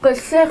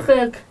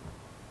specific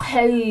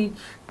page.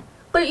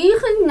 But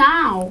even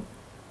now,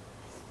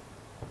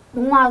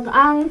 like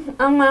I'm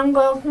a member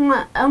of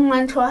a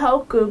mental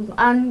health group,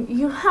 and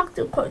you have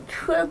to put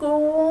trigger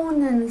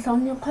warnings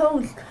on your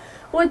posts,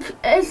 which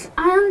is,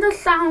 I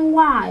understand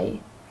why,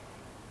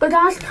 but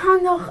that's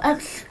kind of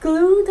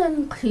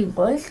excluding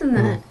people, isn't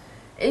it?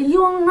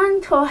 Your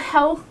mental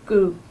health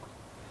group,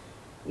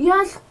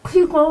 yes,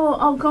 people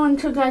are going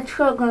to get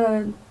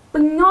triggered,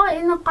 but not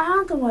in a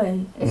bad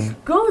way. It's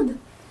good,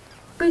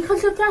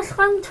 because it gets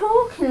them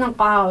talking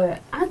about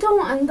it. I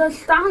don't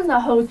understand the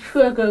whole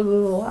trigger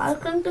rule. I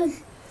think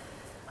it's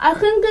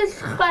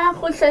there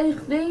for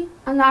safety,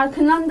 and I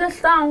can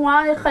understand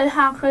why they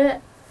have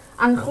it,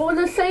 and for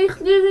the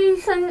safety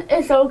reason,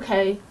 it's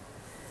okay.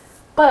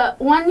 But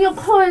when you're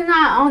putting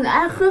that on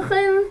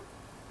everything,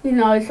 you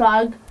know, it's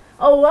like,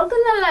 oh, we're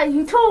gonna let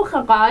you talk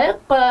about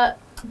it, but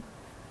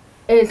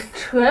it's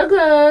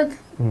triggered.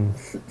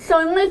 So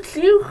it makes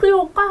you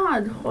feel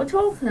bad for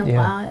talking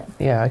about it.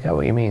 Yeah, I get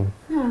what you mean.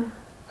 Yeah.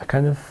 I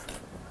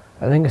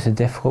think it's a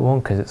difficult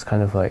one, because it's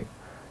kind of like,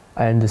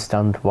 I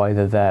understand why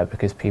they're there,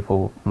 because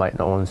people might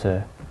not want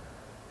to,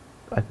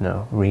 I don't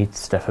know, read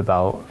stuff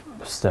about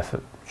stuff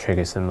that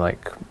triggers them,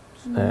 like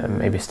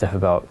maybe stuff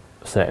about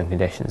certain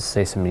conditions.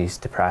 Say somebody's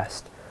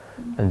depressed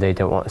and they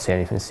don't want to say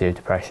anything to do with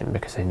depression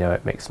because they know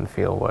it makes them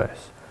feel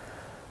worse.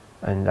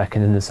 And I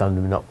can understand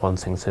them not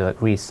wanting to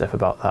like read stuff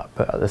about that,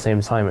 but at the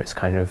same time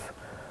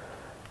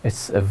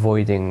it's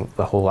avoiding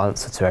the whole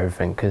answer to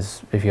everything,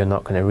 because if you're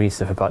not going to read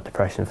stuff about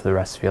depression for the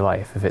rest of your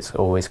life, if it's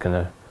always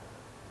going to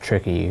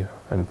trigger you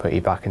and put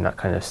you back in that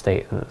kind of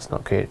state, then it's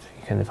not good.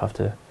 You kind of have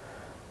to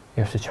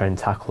try and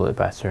tackle it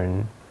better.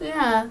 And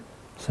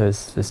so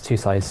there's two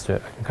sides to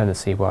it. I can kind of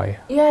see why.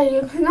 Yeah,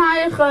 you can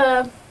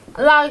either,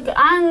 like,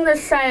 I'm the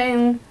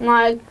same,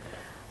 like,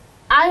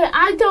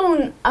 I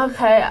don't,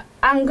 okay,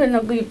 I'm going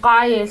to be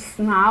biased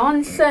now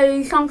and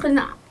say something.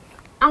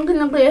 I'm going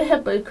to be a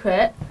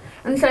hypocrite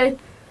and say,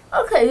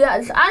 okay,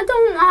 yes, I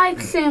don't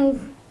like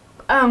seeing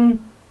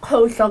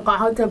posts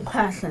about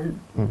depression.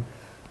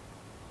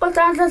 But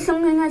that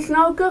doesn't mean it's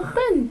not a good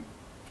thing.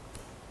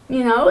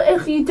 You know,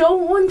 if you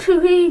don't want to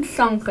read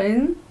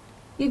something,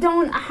 you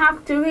don't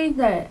have to read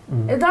it.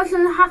 It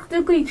doesn't have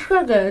to be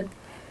triggered.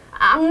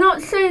 I'm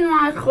not saying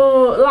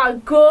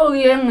like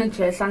gory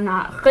images and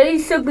that,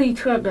 basically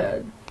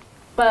triggered.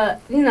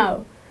 But, you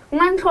know,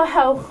 mental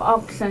health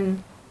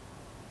options,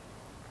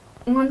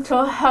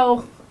 mental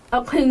health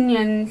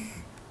opinions,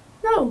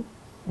 no.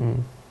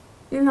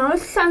 You know,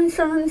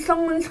 censoring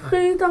someone's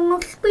freedom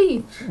of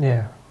speech.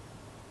 Yeah.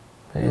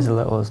 It is a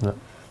little, isn't it?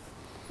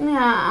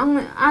 Yeah,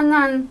 and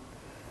then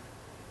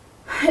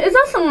it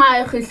doesn't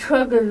matter if it's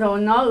triggered or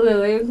not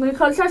really,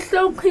 because there's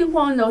still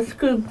people in those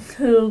groups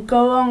who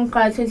go on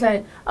guys to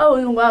say,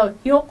 oh well,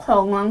 your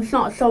program's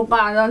not so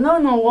bad, I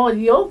don't know what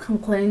you're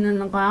complaining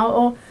about,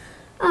 or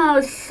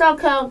oh,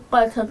 suck out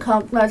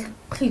buttercup, let's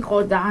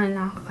people dying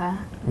out there,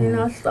 you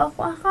know, stuff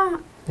like that.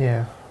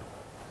 Yeah,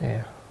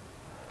 yeah.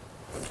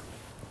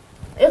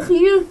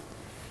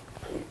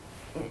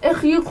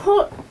 If you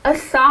put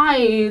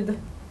aside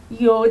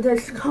your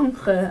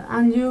discomfort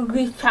and you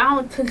reach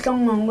out to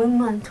someone with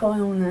mental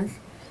illness,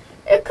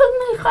 it could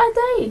make a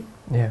day.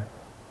 Yeah,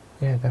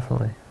 yeah,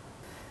 definitely.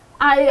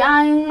 I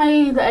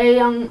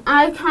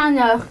kind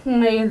of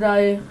made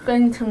a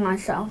thing to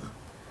myself.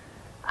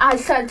 I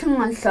said to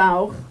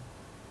myself,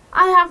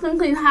 I haven't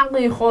been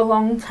happy for a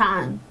long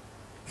time.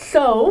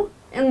 So,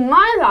 in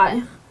my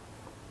life,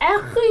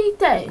 every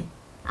day,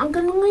 I'm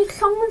going to make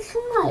someone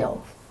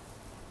smile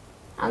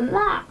and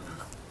laugh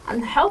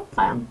and help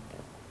them.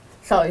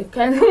 Sorry,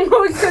 getting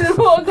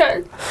emotional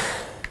again.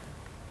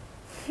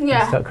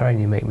 Yeah. You start crying,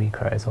 you make me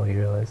cry, is all you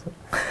realise.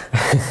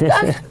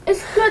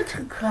 It's good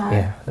to cry.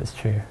 Yeah, that's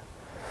true.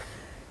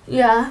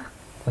 Yeah.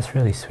 That's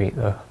really sweet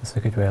though. That's a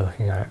good way of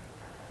looking at it.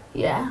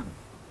 Yeah.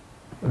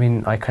 I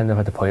mean, I kind of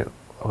had a point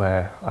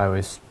where I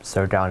was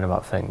so down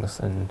about things,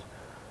 and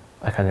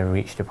I kind of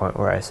reached a point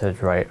where I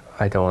said, right,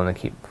 I don't want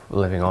to keep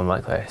living on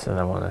like this, and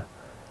I want to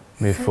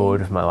move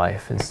forward with my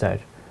life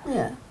instead.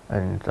 Yeah.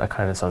 And I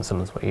kind of sound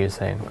similar to what you're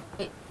saying.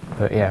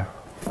 But yeah,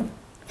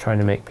 trying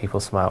to make people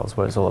smile is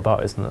what it's all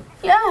about, isn't it?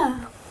 Yeah.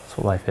 That's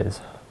what life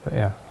is. But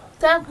yeah.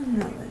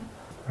 Definitely.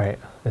 Right,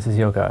 this is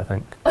yoga, I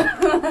think.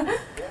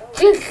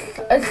 Just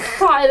a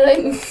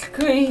silent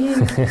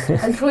scream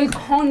as we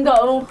ponder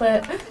over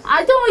it.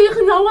 I don't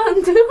even know what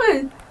I'm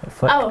doing.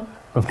 Flick. Oh.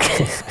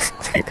 Okay.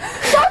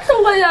 That's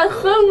the way I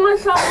threw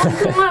myself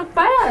onto my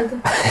bed.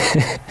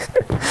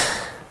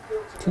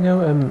 Do you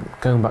know,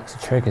 going back to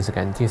triggers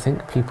again, do you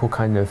think people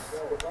kind of,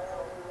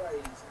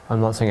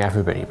 I'm not saying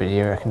everybody, but do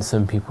you reckon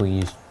some people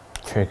use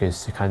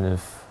triggers to kind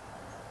of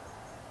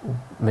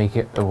make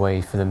it a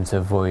way for them to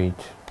avoid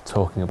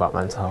talking about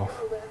mental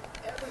health?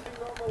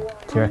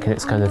 Do you reckon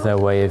it's kind of their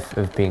way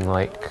of being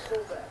like...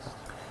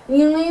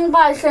 You mean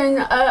by saying,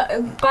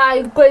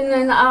 by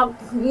bringing up,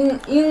 you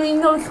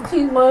mean those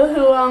people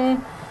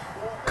who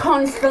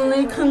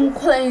constantly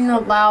complain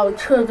about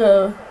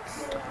triggers?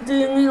 Do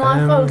you mean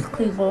like those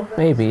people?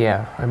 Maybe,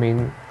 yeah. I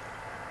mean,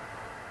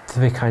 do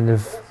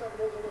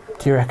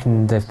you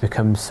reckon they've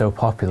become so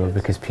popular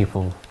because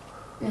people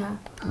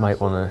might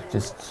want to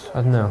just,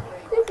 I don't know.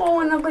 People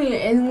want to be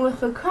in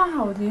with the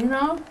crowd, you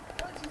know?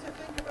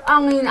 I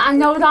mean, I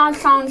know that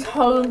sounds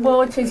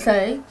horrible to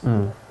say,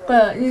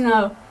 but, you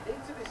know,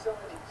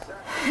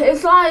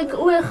 it's like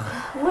with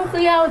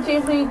the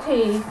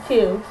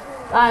LGBTQ,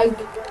 like,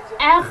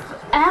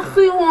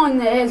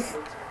 everyone is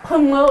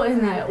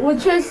promoting it,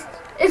 which is,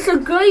 it's a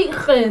great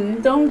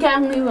thing, don't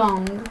get me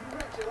wrong.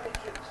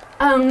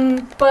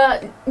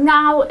 But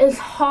now it's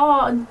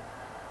hard,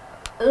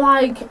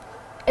 like,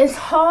 it's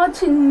hard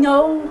to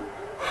know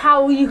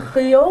how you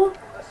feel.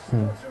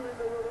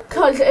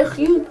 Because if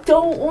you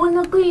don't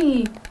want to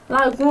be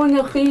like one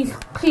of these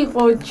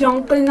people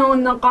jumping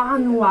on the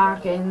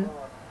bandwagon,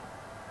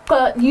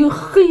 but you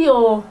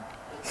feel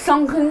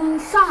something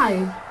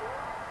inside,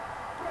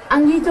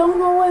 and you don't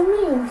know what it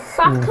means,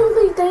 that can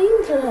be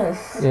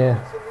dangerous.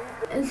 Yeah.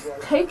 It's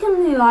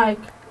taken me like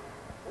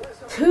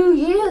 2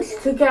 years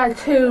to get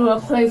to a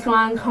place where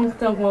I'm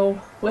comfortable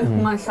with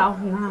myself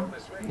now.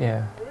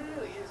 Yeah.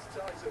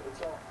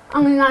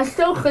 I mean, I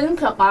still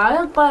think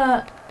about it,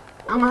 but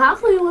I'm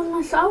happy with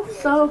myself,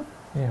 so...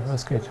 Yeah,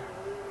 that's good.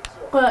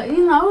 But,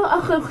 you know,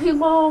 other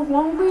people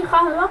won't be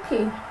that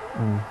lucky.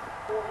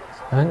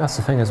 I think that's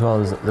the thing as well,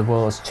 is that the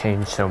world has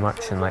changed so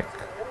much, and like,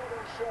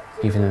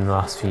 even in the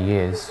last few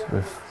years,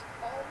 with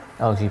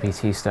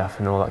LGBT stuff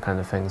and all that kind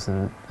of things,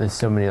 and there's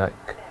so many like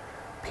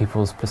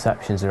people's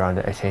perceptions around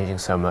it are changing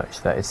so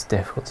much that it's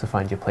difficult to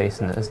find your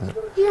place in it, isn't it?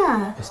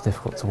 Yeah. It's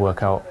difficult to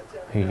work out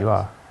who you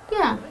are.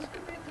 Yeah.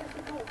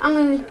 I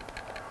mean,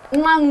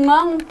 my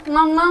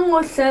mum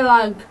would say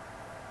like,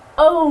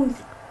 oh,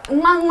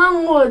 my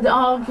mum would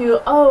argue,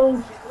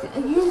 oh,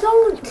 you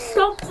don't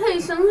stop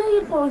placing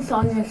labels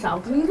on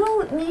yourself. You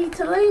don't need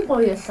to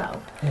label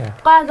yourself. Yeah.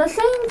 But at the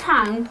same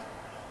time,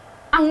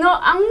 I'm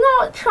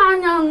not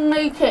trying to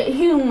make it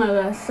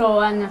humorous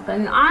or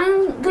anything.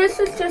 This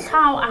is just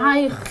how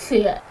I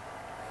see it.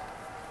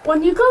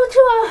 When you go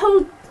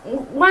to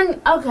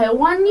when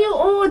you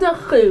order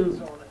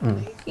food,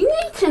 you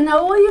need to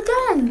know what you're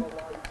getting.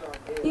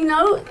 You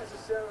know,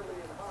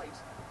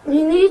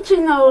 you need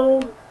to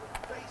know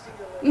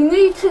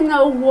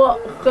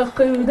what the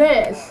food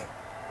is.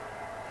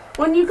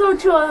 When you go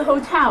to a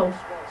hotel,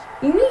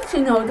 you need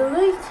to know the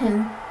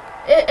rating.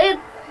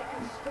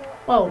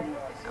 Well,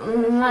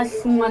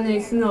 unless money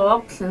is no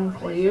option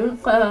for you,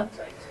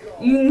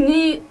 you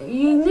need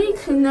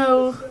to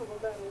know,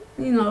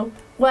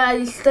 where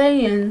you're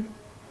staying.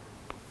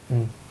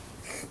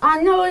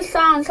 I know it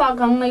sounds like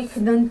I'm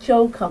making a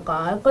joke,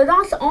 guy, but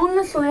that's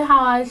honestly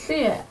how I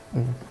see it.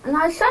 And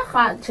I said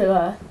that to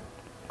her.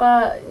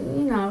 But,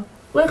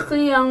 with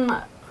the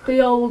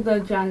older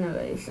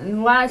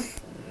generation,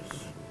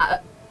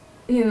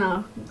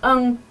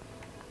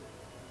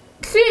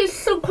 she's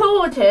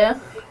supportive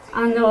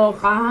and all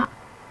that.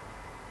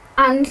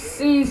 And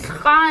she's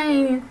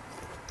fine,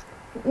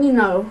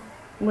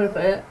 with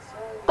it.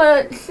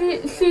 But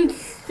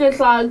she's just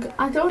like,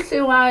 I don't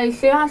see why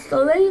she has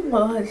to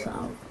label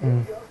herself.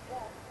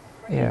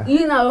 Yeah.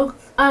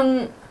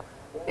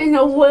 In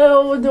a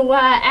world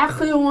where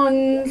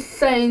everyone's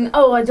saying,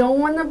 oh, I don't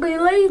want to be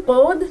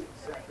labelled,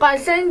 by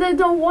saying they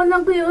don't want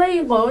to be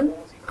labelled,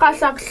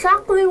 that's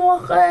exactly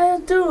what they're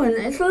doing,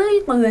 is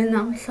labelling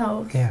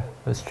themselves. Yeah,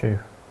 that's true.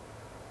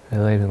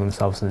 They're labelling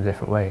themselves in a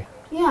different way.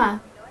 Yeah.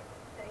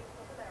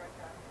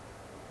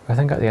 I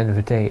think at the end of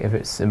the day, if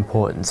it's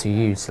important to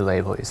you to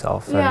label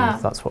yourself, then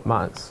that's what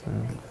matters.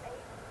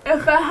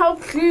 If it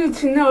helps you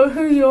to know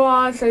who you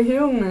are as a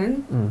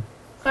human,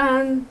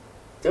 then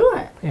do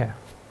it. Yeah.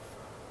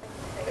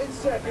 In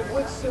second,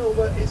 with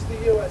silver, it's the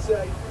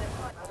USA.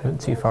 Not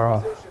too far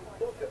off.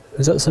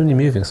 Is that somebody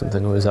moving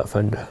something, or is that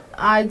thunder?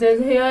 I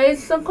did hear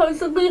it's supposed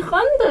to be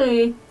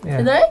thundery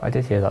today. I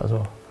did hear that as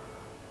well.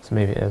 So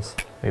maybe it is.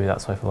 Maybe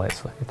that's why the lights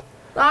flickered.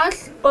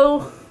 That's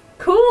both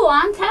cool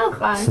and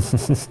terrifying.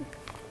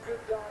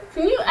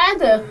 Can you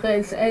edit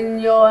this in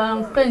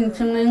your thing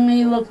to make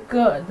me look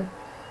good?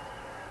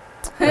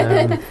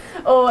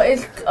 Or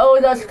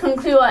does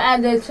computer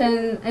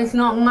editing is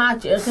not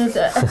magic, is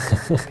it?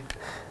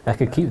 I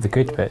could keep the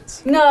good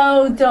bits.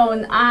 No,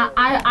 don't.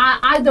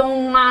 I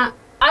don't.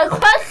 I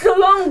pressed the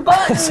wrong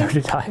button. So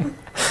did I.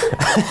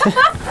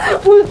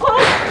 We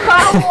both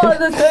power at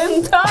the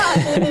same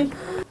time.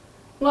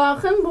 Well, I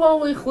think what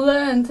we've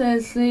learned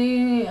is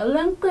the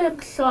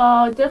Olympics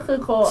are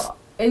difficult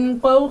in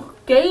both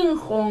game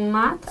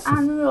format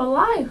and real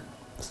life.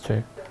 It's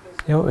true.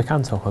 You know what we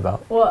can talk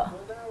about? What?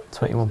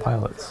 21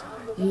 Pilots.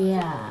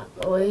 Yeah,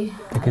 boy.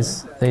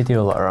 Because they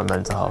do a lot around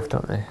mental health,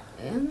 don't they?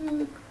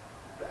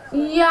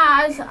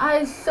 I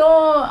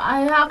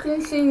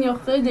haven't seen your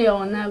video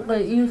on it,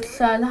 but you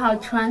said how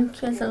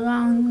trenches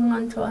around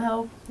mental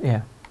health.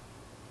 Yeah.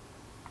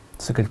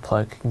 It's a good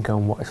plug. You can go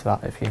and watch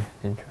that if you're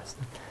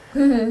interested.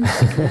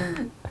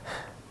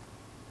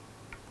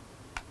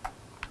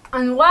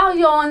 And while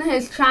you're on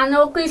his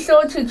channel, be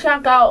sure to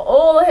check out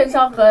all his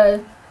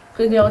other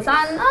videos.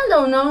 And I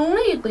don't know,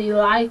 maybe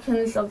like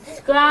and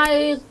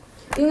subscribe.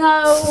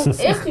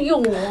 If you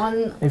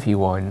want. If you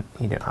want,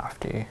 you don't have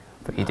to,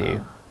 but you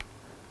do.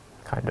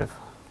 Kind of.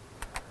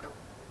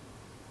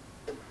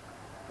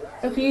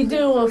 If you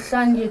do, we'll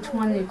send you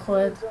 20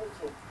 quid.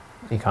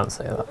 You can't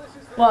say that.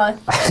 What?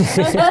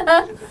 You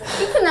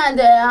can edit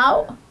it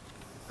out,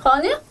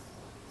 can't you?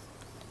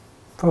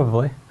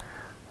 Probably.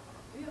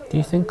 Do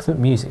you think that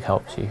music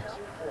helps you?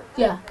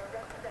 Yeah.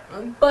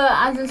 But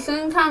at the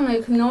same time,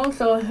 it can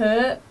also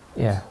hurt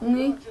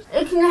me.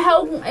 It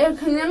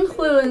can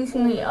influence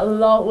me a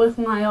lot with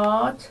my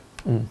art.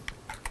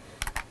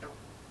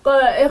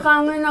 But if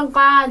I'm in a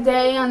bad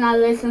day and I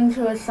listen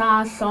to a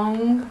sad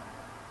song,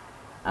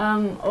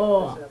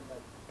 or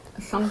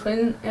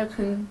something, it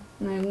can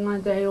make my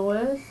day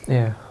worse.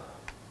 Yeah.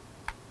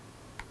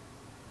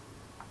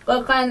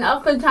 But then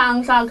other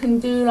times I can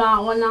do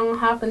that when I'm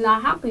having a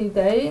happy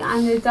day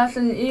and it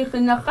doesn't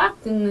even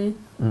affect me.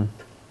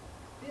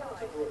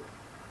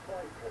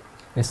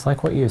 It's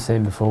like what you were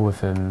saying before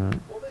with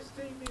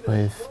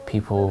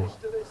people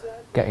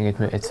getting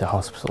admitted to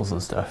hospitals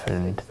and stuff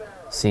and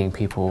seeing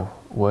people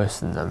worse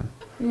than them.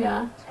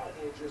 Yeah.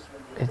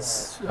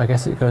 I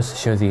guess it goes to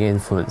show the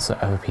influence that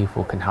other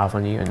people can have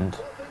on you, and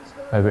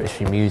whether it's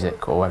through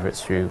music or whether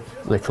it's through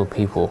literal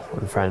people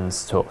and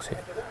friends to talk to.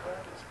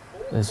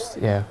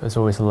 There's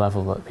always a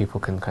level that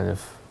people can kind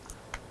of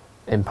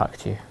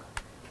impact you.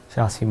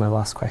 Shall I ask you my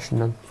last question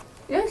then?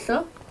 Yeah,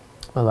 sure.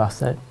 My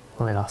last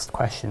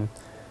question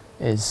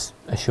is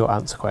a short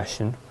answer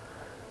question.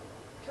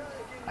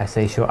 I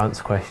say short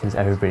answer questions,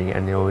 everybody,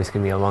 and they always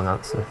give me a long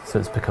answer, so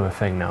it's become a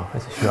thing now.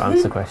 It's a short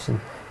answer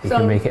question. You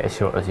can make it as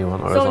short as you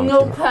want or as long as you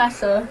want. So no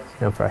pressure.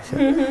 No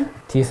pressure.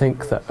 Do you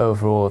think that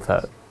overall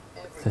that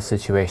the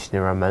situation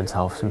around mental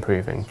health is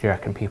improving? Do you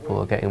reckon people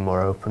are getting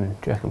more open?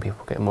 Do you reckon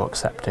people are getting more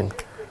accepting?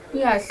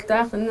 Yes,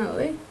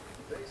 definitely.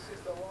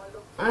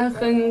 I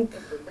think,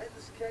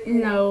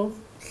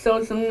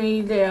 social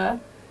media,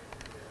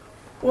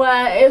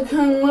 where it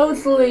can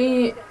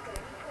mostly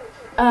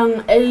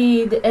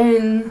aid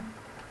in,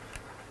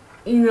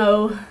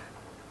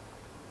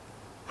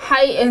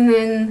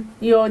 heightening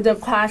your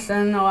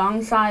depression or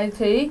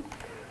anxiety.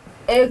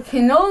 It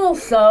can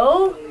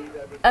also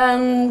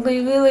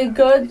be really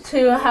good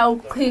to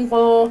help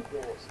people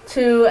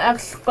to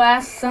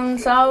express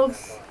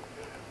themselves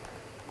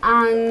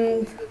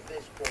and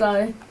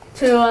to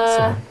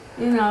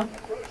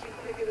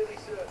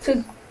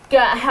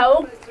get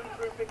help.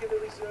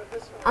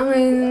 I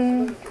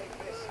mean,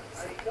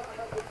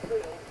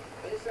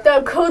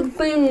 there could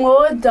be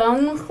more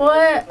done for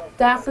it,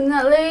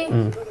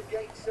 definitely.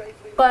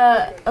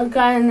 But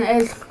again,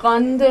 it's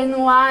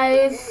funding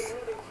wise.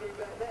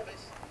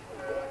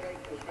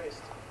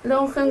 I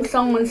don't think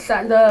someone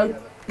set the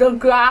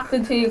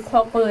gravity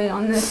properly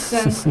on this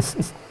thing.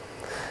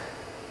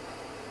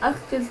 I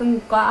just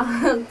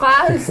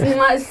glass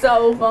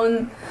myself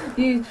on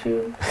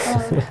YouTube.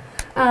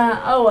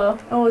 Oh well,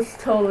 it was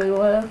totally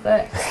worth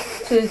it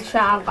to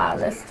chat about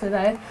this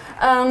today.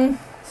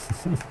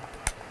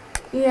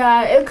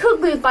 Yeah, it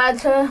could be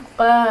better,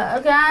 but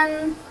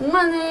again,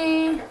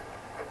 money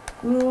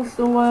rules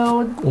the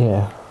world.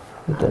 Yeah,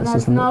 it does, And there's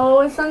doesn't not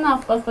always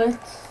enough of it.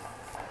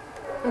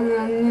 And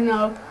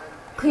then,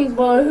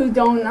 people who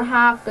don't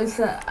have the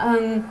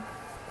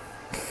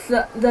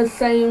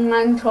same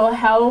mental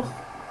health,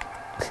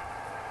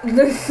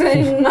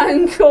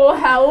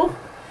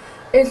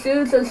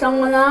 issues as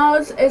someone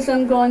else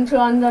isn't going to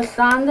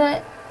understand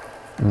it.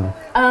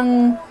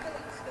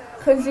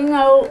 Because,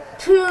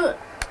 to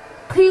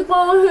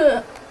people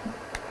who,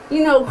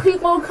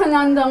 people can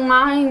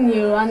undermine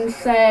you and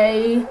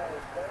say,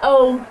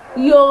 oh,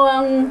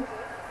 you're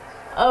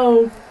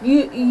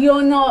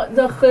not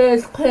the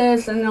first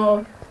person,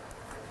 or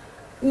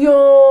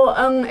your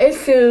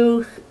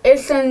issue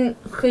isn't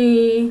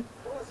the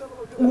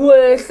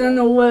worst in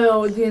the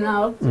world,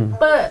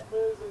 But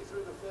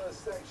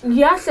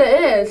yes,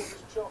 it is.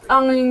 I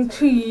mean,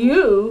 to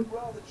you,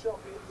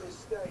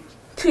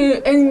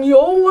 in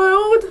your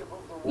world,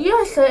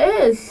 yes, it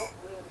is.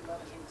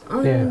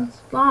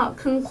 That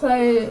can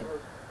play.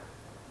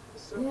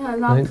 Yeah,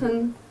 that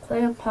can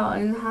play a part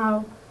in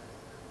how.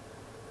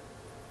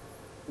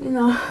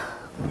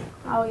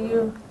 How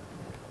you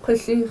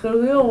perceive the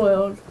real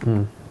world.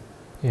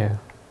 Yeah.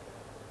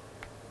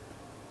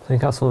 I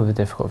think that's one of the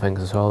difficult things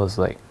as well, is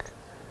like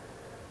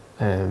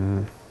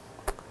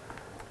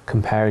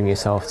comparing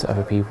yourself to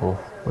other people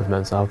with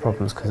mental health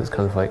problems, because it's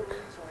kind of like,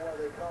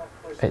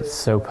 it's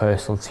so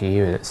personal to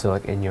you and it's so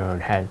like in your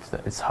own head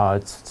that it's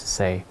hard to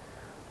say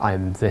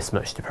I'm this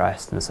much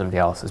depressed and somebody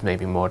else is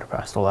maybe more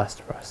depressed or less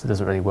depressed. It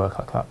doesn't really work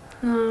like that.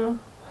 No.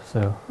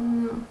 So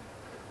No.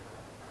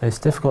 it's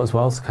difficult as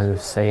well to kind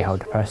of say how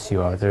depressed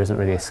you are. There isn't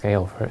really a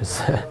scale for it, is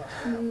there?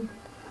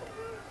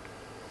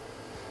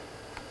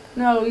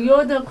 No,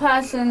 your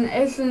depression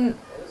isn't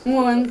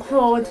more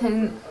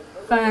important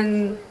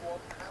than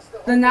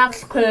the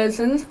next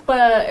person's,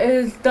 but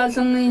it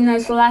doesn't mean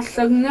it's less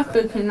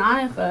significant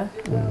either.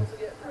 So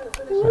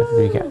did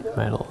we get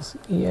medals?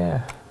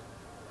 Yeah.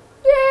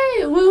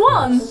 Yay, we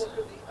won!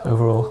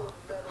 Overall.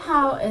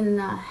 How in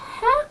the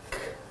heck?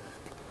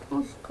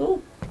 That's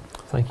cool.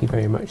 Thank you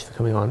very much for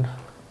coming on.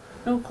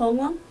 No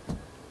problem.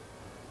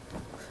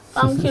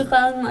 Thank you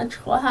very much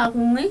for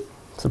having me.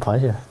 It's a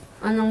pleasure.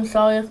 And I'm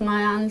sorry if my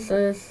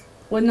answers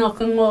were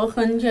nothing more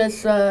than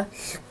just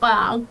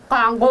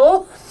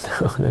sparkle.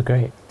 No,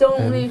 great.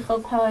 Don't leave for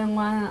paying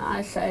when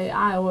I say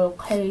I will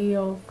pay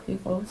your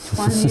people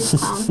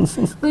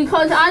 £20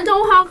 because I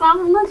don't have that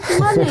much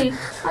money.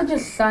 I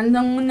just send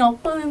them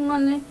Monopoly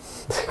money.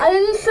 I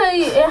didn't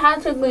say it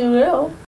had to be real.